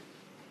king.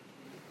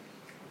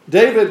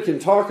 David can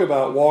talk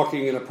about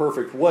walking in a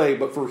perfect way,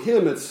 but for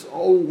him it's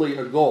only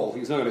a goal.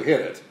 He's not going to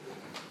hit it.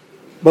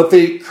 But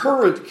the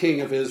current king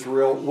of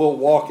Israel will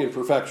walk in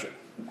perfection.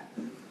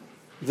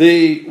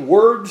 The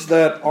words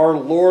that our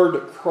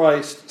Lord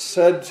Christ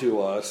said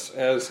to us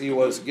as he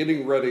was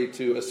getting ready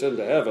to ascend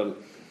to heaven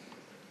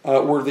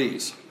were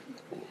these.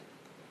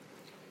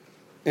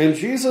 And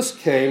Jesus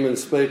came and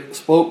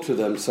spoke to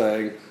them,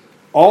 saying,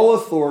 all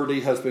authority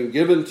has been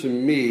given to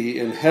me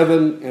in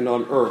heaven and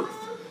on earth.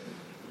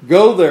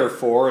 Go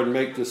therefore and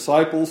make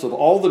disciples of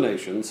all the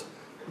nations,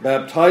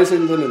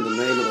 baptizing them in the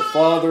name of the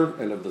Father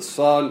and of the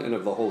Son and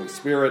of the Holy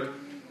Spirit,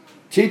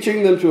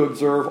 teaching them to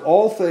observe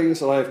all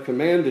things that I have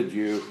commanded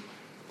you.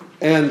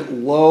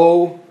 And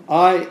lo,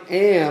 I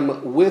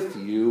am with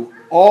you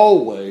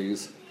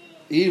always,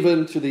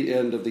 even to the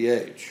end of the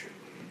age.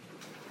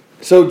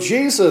 So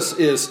Jesus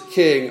is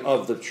king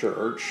of the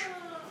church,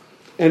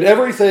 and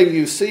everything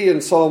you see in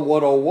Psalm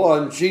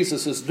 101,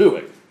 Jesus is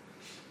doing.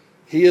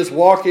 He is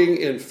walking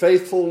in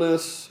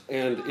faithfulness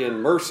and in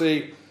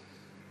mercy.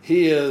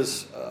 He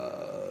is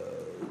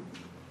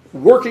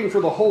working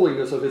for the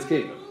holiness of his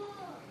kingdom.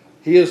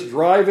 He is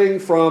driving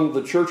from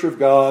the church of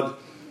God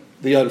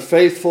the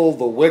unfaithful,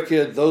 the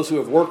wicked, those who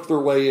have worked their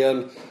way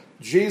in.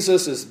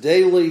 Jesus is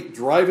daily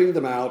driving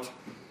them out,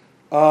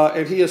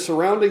 and he is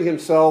surrounding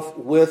himself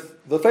with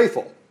the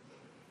faithful.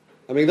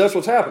 I mean, that's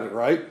what's happening,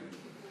 right?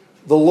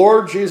 The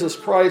Lord Jesus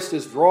Christ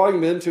is drawing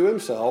men to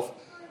himself.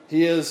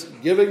 He is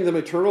giving them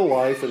eternal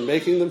life and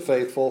making them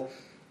faithful,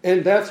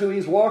 and that's who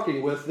he's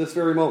walking with this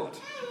very moment.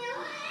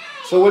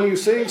 So when you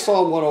sing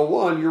Psalm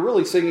 101, you're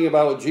really singing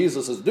about what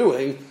Jesus is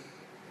doing,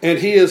 and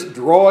he is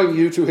drawing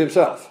you to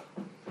himself.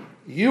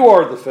 You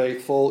are the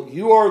faithful.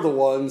 You are the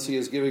ones he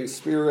is giving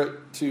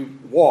Spirit to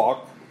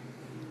walk,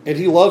 and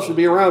he loves to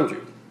be around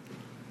you.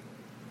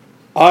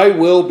 I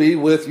will be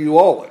with you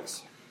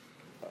always.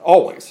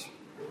 Always.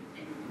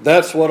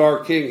 That's what our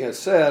King has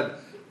said.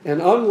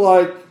 And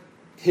unlike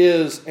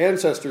his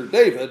ancestor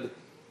David,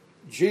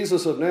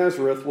 Jesus of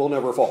Nazareth will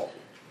never fall.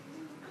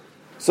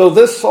 So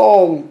this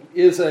psalm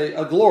is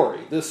a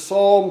glory. This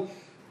psalm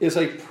is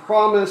a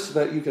promise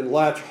that you can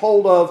latch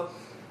hold of.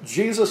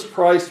 Jesus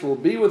Christ will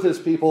be with his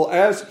people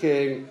as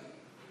King.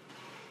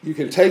 You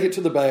can take it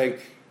to the bank.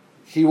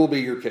 He will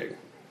be your King.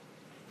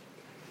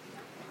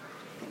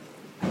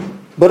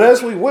 But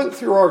as we went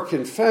through our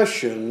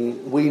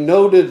confession, we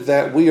noted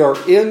that we are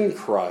in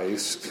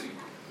Christ.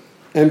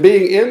 And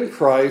being in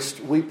Christ,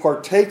 we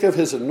partake of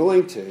his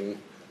anointing.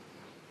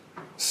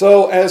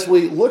 So as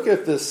we look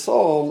at this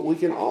psalm, we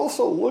can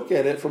also look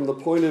at it from the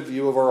point of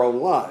view of our own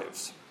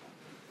lives.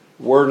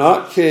 We're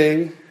not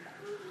king,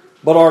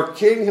 but our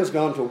King has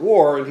gone to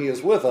war and he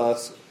is with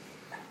us.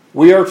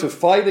 We are to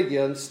fight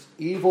against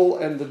evil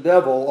and the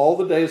devil all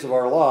the days of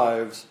our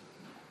lives.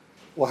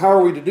 Well, how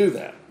are we to do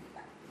that?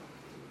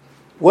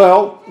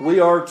 Well, we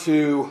are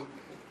to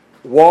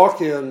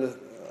walk in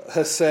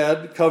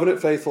hesed,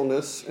 covenant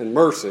faithfulness, and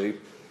mercy.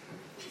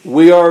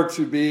 We are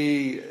to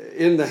be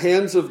in the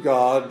hands of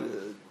God,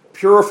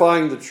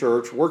 purifying the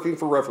church, working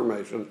for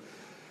reformation.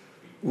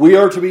 We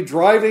are to be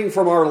driving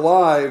from our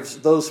lives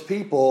those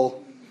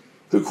people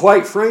who,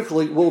 quite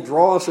frankly, will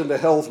draw us into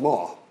hell's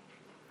maw.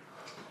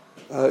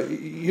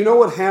 You know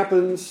what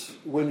happens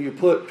when you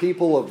put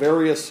people of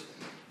various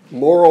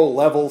moral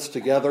levels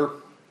together?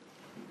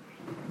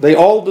 They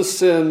all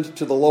descend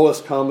to the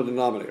lowest common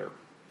denominator.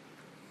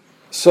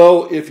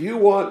 So if you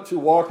want to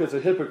walk as a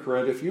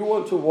hypocrite, if you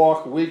want to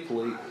walk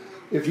weakly,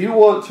 if you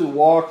want to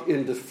walk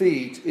in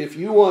defeat, if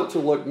you want to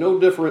look no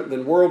different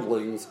than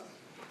worldlings,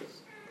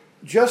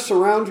 just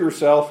surround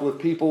yourself with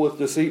people with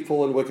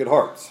deceitful and wicked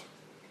hearts.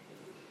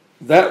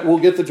 That will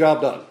get the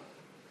job done.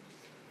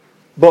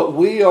 But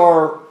we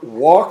are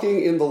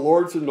walking in the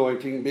Lord's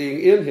anointing, being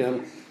in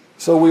him,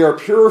 so we are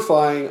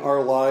purifying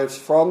our lives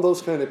from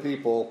those kind of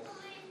people,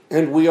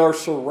 and we are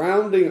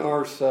surrounding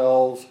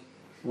ourselves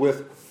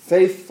with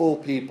faithful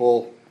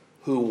people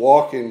who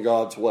walk in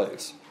God's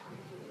ways.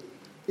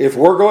 If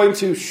we're going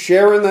to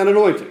share in that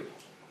anointing,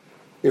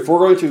 if we're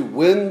going to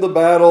win the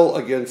battle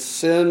against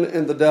sin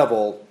and the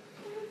devil,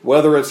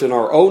 whether it's in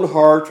our own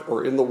heart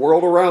or in the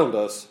world around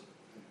us,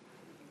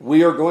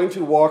 we are going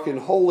to walk in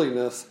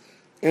holiness,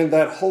 and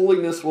that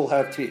holiness will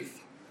have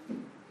teeth.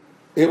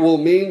 It will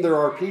mean there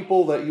are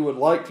people that you would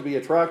like to be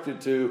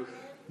attracted to,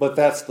 but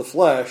that's the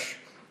flesh,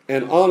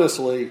 and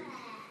honestly,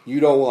 you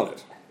don't want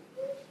it.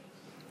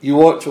 You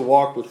want to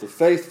walk with the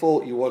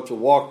faithful, you want to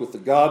walk with the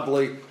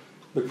godly,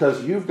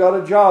 because you've got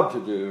a job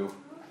to do.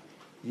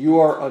 You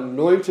are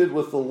anointed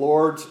with the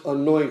Lord's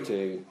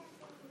anointing,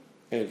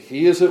 and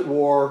he is at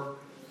war,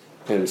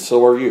 and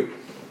so are you.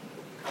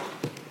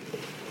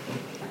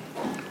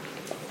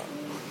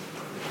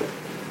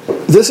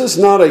 This is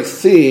not a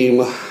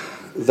theme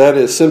that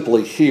is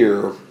simply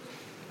here.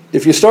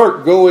 If you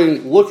start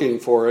going looking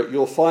for it,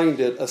 you'll find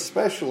it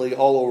especially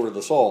all over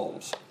the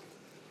Psalms.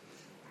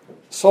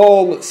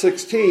 Psalm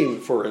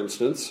 16, for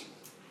instance.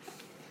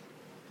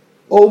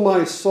 O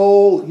my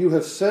soul, you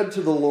have said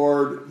to the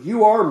Lord,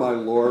 you are my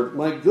Lord.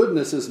 My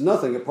goodness is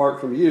nothing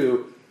apart from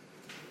you.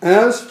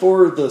 As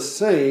for the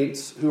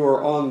saints who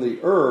are on the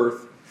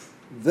earth,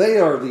 they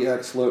are the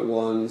excellent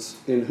ones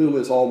in whom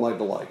is all my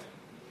delight.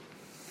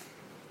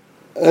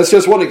 That's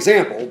just one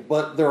example,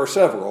 but there are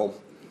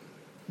several.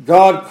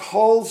 God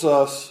calls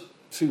us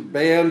to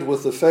band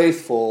with the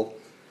faithful.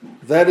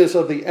 That is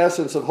of the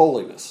essence of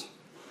holiness.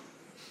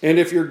 And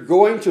if you're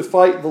going to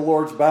fight the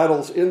Lord's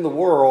battles in the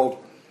world,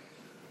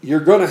 you're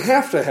going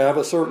to have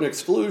a certain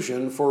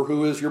exclusion for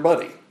who is your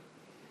buddy.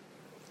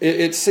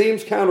 It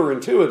seems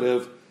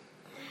counterintuitive,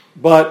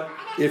 but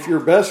if your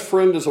best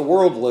friend is a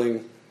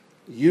worldling,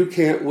 you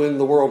can't win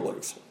the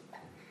worldlings.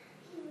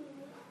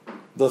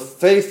 The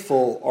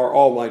faithful are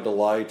all my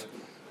delight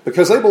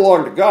because they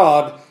belong to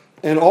God,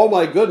 and all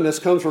my goodness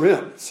comes from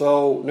him.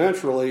 So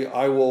naturally,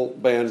 I will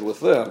band with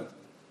them.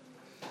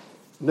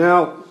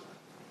 Now,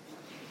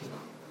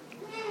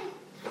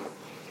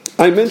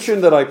 I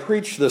mentioned that I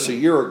preached this a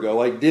year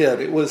ago. I did.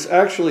 It was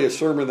actually a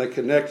sermon that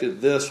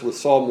connected this with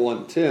Psalm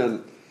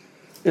 110,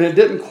 and it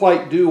didn't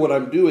quite do what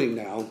I'm doing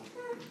now.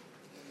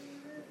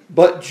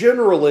 But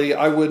generally,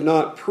 I would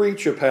not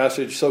preach a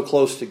passage so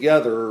close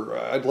together.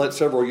 I'd let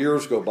several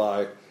years go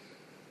by.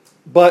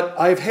 But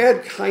I've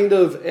had kind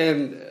of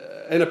an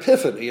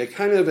epiphany, a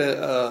kind of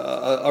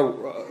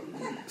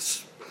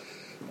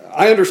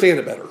I understand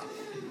it better.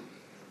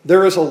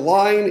 There is a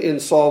line in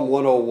Psalm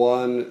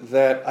 101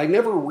 that I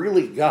never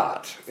really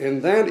got,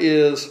 and that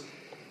is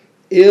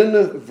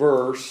in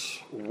verse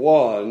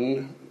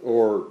 1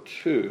 or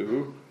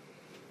 2.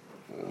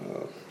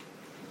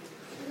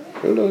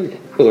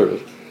 There it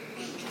is.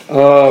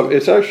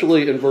 It's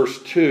actually in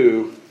verse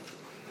 2.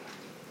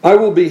 I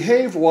will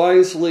behave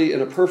wisely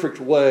in a perfect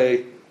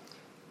way.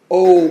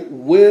 Oh,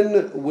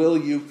 when will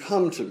you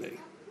come to me?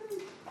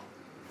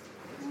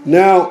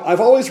 Now,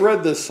 I've always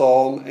read this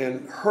psalm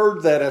and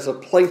heard that as a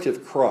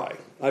plaintive cry.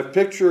 I've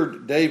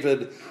pictured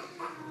David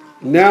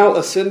now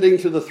ascending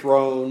to the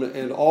throne,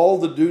 and all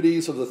the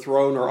duties of the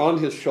throne are on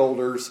his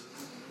shoulders,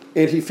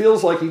 and he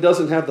feels like he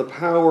doesn't have the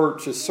power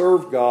to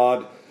serve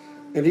God,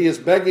 and he is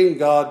begging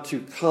God to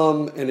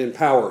come and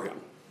empower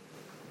him.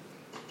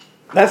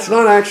 That's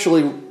not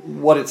actually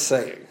what it's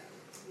saying.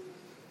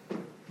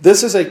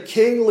 This is a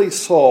kingly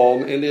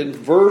psalm, and in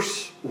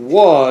verse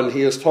 1, he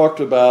has talked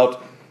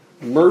about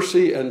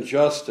mercy and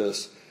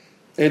justice,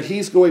 and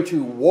he's going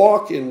to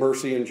walk in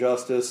mercy and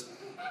justice,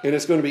 and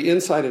it's going to be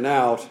inside and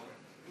out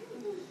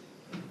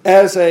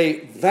as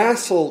a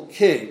vassal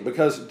king,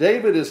 because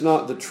David is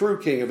not the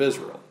true king of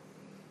Israel.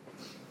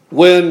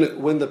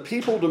 When the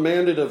people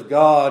demanded of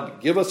God,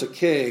 give us a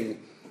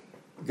king,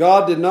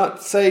 God did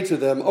not say to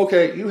them,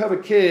 okay, you have a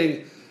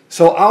king,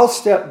 so I'll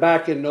step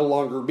back and no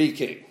longer be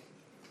king.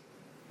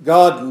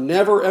 God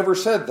never ever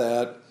said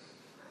that.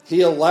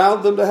 He allowed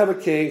them to have a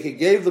king. He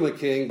gave them a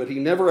king, but he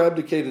never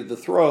abdicated the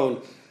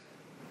throne.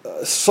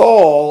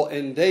 Saul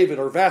and David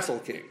are vassal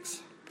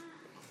kings.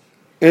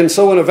 And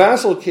so when a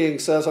vassal king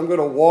says, I'm going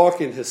to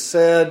walk in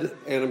hesed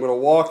and I'm going to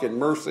walk in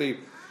mercy,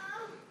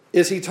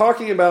 is he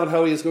talking about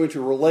how he is going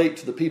to relate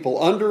to the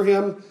people under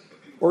him?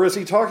 Or is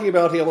he talking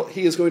about how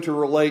he is going to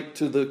relate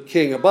to the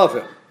king above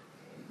him?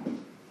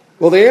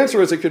 Well, the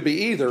answer is it could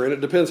be either, and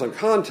it depends on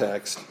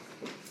context.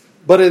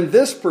 But in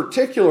this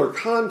particular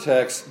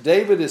context,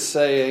 David is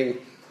saying,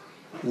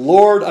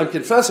 Lord, I'm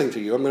confessing to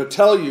you. I'm going to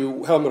tell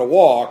you how I'm going to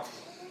walk.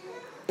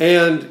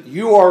 And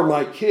you are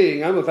my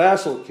king. I'm a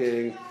vassal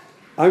king.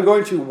 I'm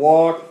going to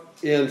walk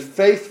in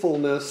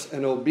faithfulness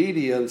and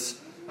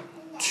obedience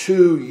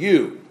to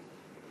you.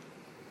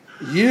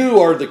 You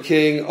are the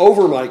king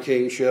over my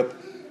kingship.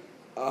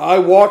 I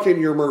walk in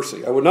your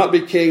mercy. I would not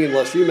be king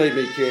unless you made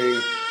me king.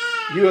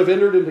 You have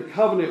entered into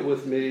covenant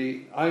with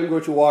me. I am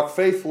going to walk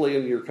faithfully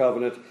into your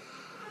covenant.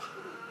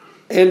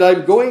 And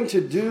I'm going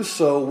to do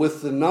so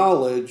with the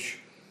knowledge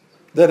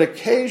that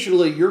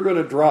occasionally you're going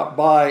to drop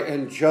by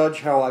and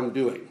judge how I'm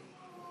doing.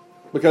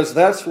 Because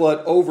that's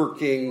what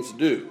over-kings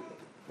do.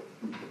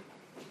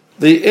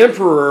 The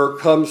emperor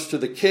comes to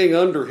the king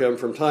under him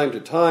from time to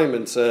time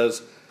and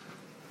says,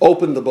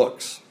 open the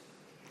books.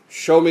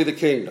 Show me the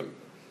kingdom.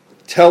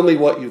 Tell me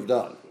what you've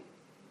done.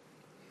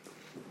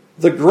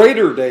 The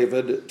greater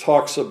David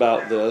talks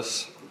about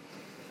this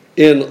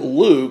in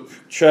Luke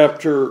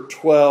chapter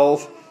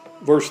 12,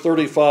 verse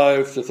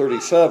 35 to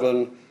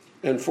 37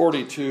 and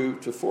 42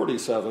 to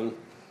 47,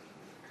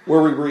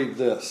 where we read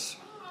this.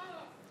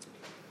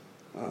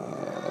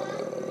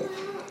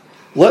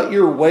 Let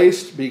your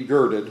waist be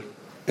girded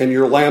and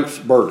your lamps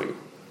burning.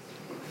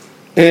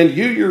 And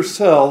you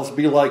yourselves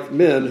be like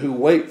men who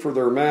wait for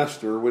their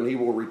master when he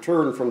will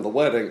return from the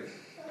wedding,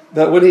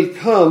 that when he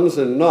comes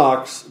and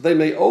knocks, they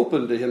may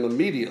open to him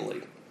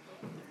immediately.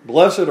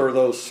 Blessed are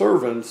those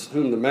servants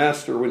whom the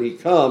master, when he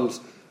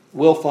comes,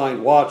 will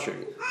find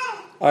watching.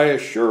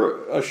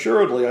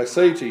 Assuredly, I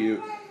say to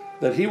you,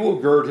 that he will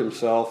gird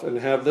himself and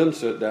have them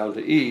sit down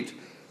to eat,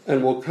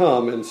 and will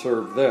come and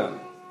serve them.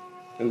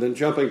 And then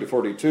jumping to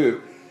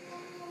 42.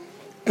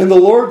 And the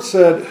Lord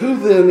said, who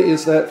then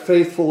is that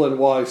faithful and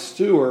wise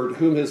steward,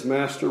 whom his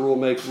master will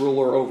make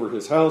ruler over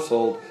his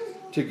household,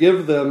 to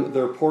give them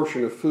their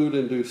portion of food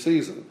in due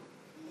season?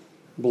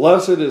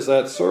 Blessed is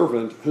that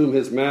servant whom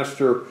his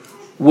master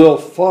will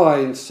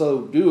find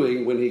so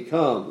doing when he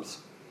comes.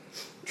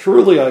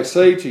 Truly I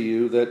say to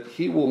you that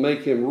he will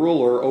make him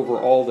ruler over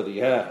all that he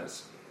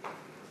has.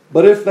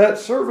 But if that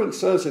servant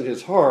says in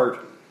his heart,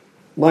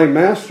 my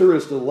master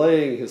is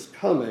delaying his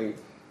coming,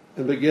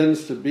 and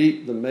begins to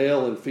beat the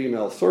male and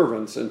female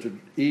servants, and to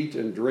eat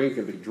and drink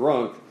and be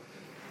drunk,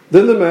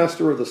 then the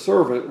master of the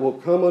servant will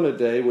come on a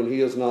day when he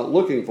is not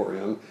looking for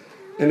him,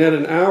 and at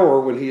an hour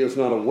when he is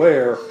not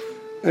aware,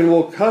 and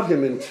will cut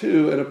him in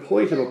two and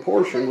appoint him a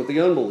portion with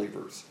the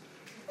unbelievers.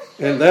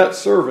 And that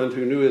servant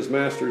who knew his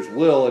master's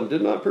will and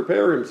did not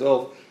prepare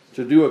himself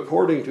to do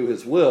according to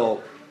his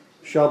will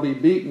shall be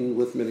beaten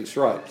with many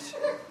stripes.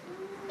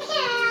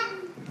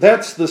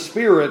 That's the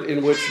spirit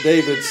in which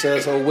David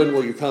says, oh, when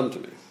will you come to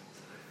me?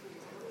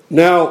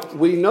 Now,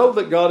 we know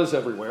that God is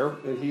everywhere,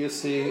 and he is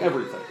seeing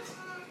everything.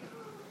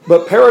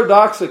 But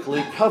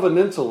paradoxically,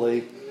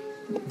 covenantally,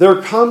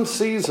 there come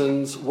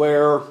seasons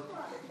where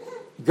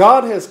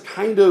God has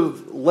kind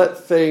of let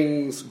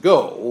things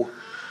go,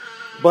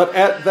 But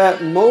at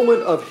that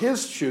moment of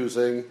his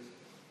choosing,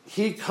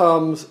 he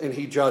comes and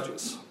he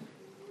judges.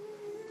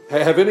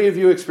 Have any of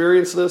you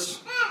experienced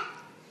this?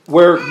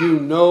 Where you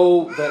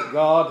know that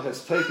God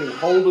has taken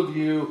hold of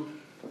you,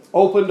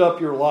 opened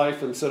up your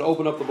life and said,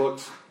 open up the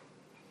books.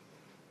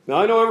 Now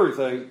I know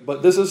everything,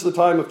 but this is the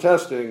time of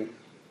testing.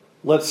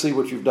 Let's see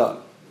what you've done.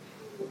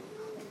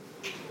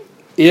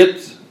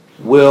 It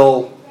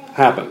will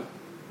happen.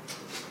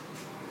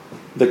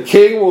 The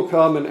king will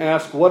come and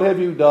ask, what have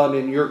you done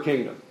in your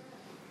kingdom?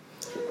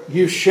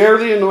 You share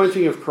the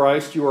anointing of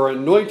Christ. You are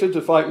anointed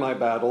to fight my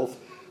battles.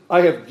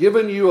 I have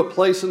given you a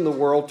place in the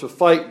world to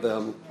fight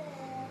them.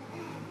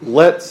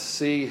 Let's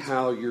see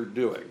how you're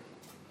doing.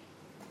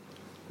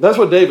 That's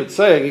what David's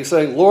saying. He's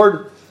saying,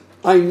 Lord,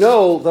 I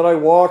know that I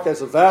walk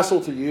as a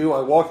vassal to you.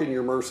 I walk in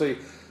your mercy.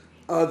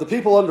 The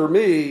people under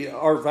me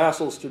are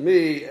vassals to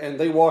me, and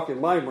they walk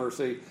in my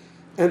mercy.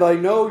 And I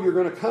know you're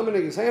going to come and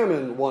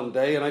examine one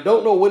day, and I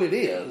don't know when it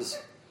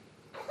is.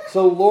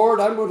 So, Lord,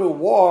 I'm going to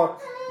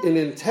walk in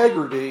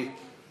integrity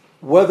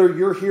whether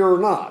you're here or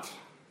not.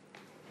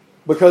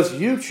 Because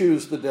you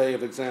choose the day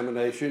of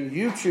examination.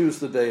 You choose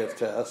the day of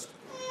test.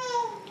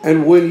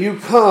 And when you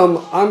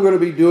come, I'm going to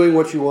be doing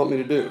what you want me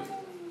to do.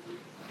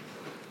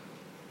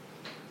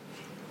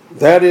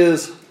 That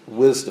is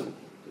wisdom.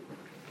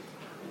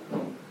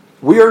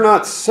 We are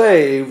not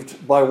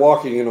saved by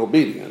walking in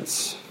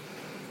obedience,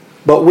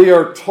 but we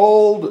are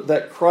told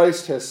that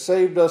Christ has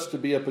saved us to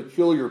be a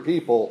peculiar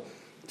people,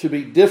 to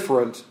be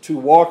different, to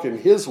walk in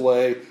his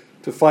way,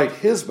 to fight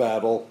his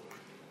battle.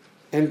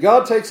 And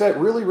God takes that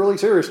really, really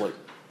seriously.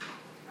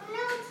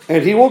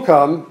 And he will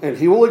come and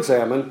he will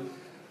examine.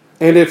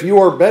 And if you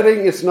are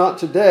betting it's not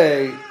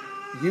today,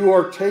 you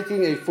are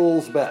taking a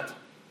fool's bet.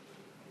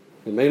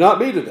 It may not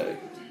be today,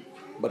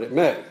 but it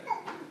may.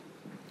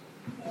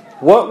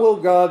 What will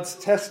God's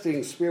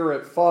testing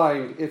spirit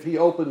find if he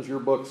opens your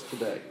books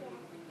today?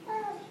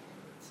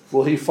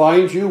 Will he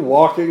find you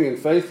walking in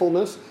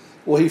faithfulness?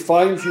 Will he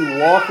find you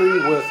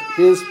walking with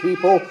his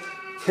people,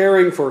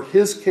 caring for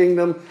his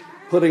kingdom,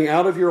 putting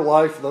out of your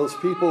life those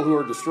people who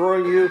are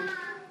destroying you?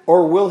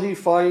 Or will he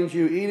find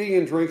you eating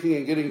and drinking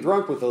and getting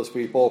drunk with those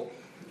people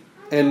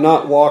and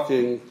not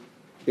walking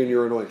in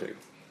your anointing?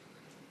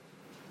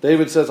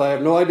 David says, I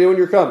have no idea when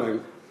you're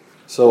coming,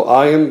 so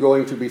I am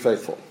going to be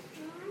faithful.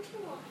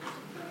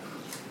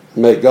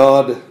 May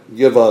God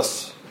give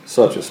us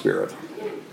such a spirit.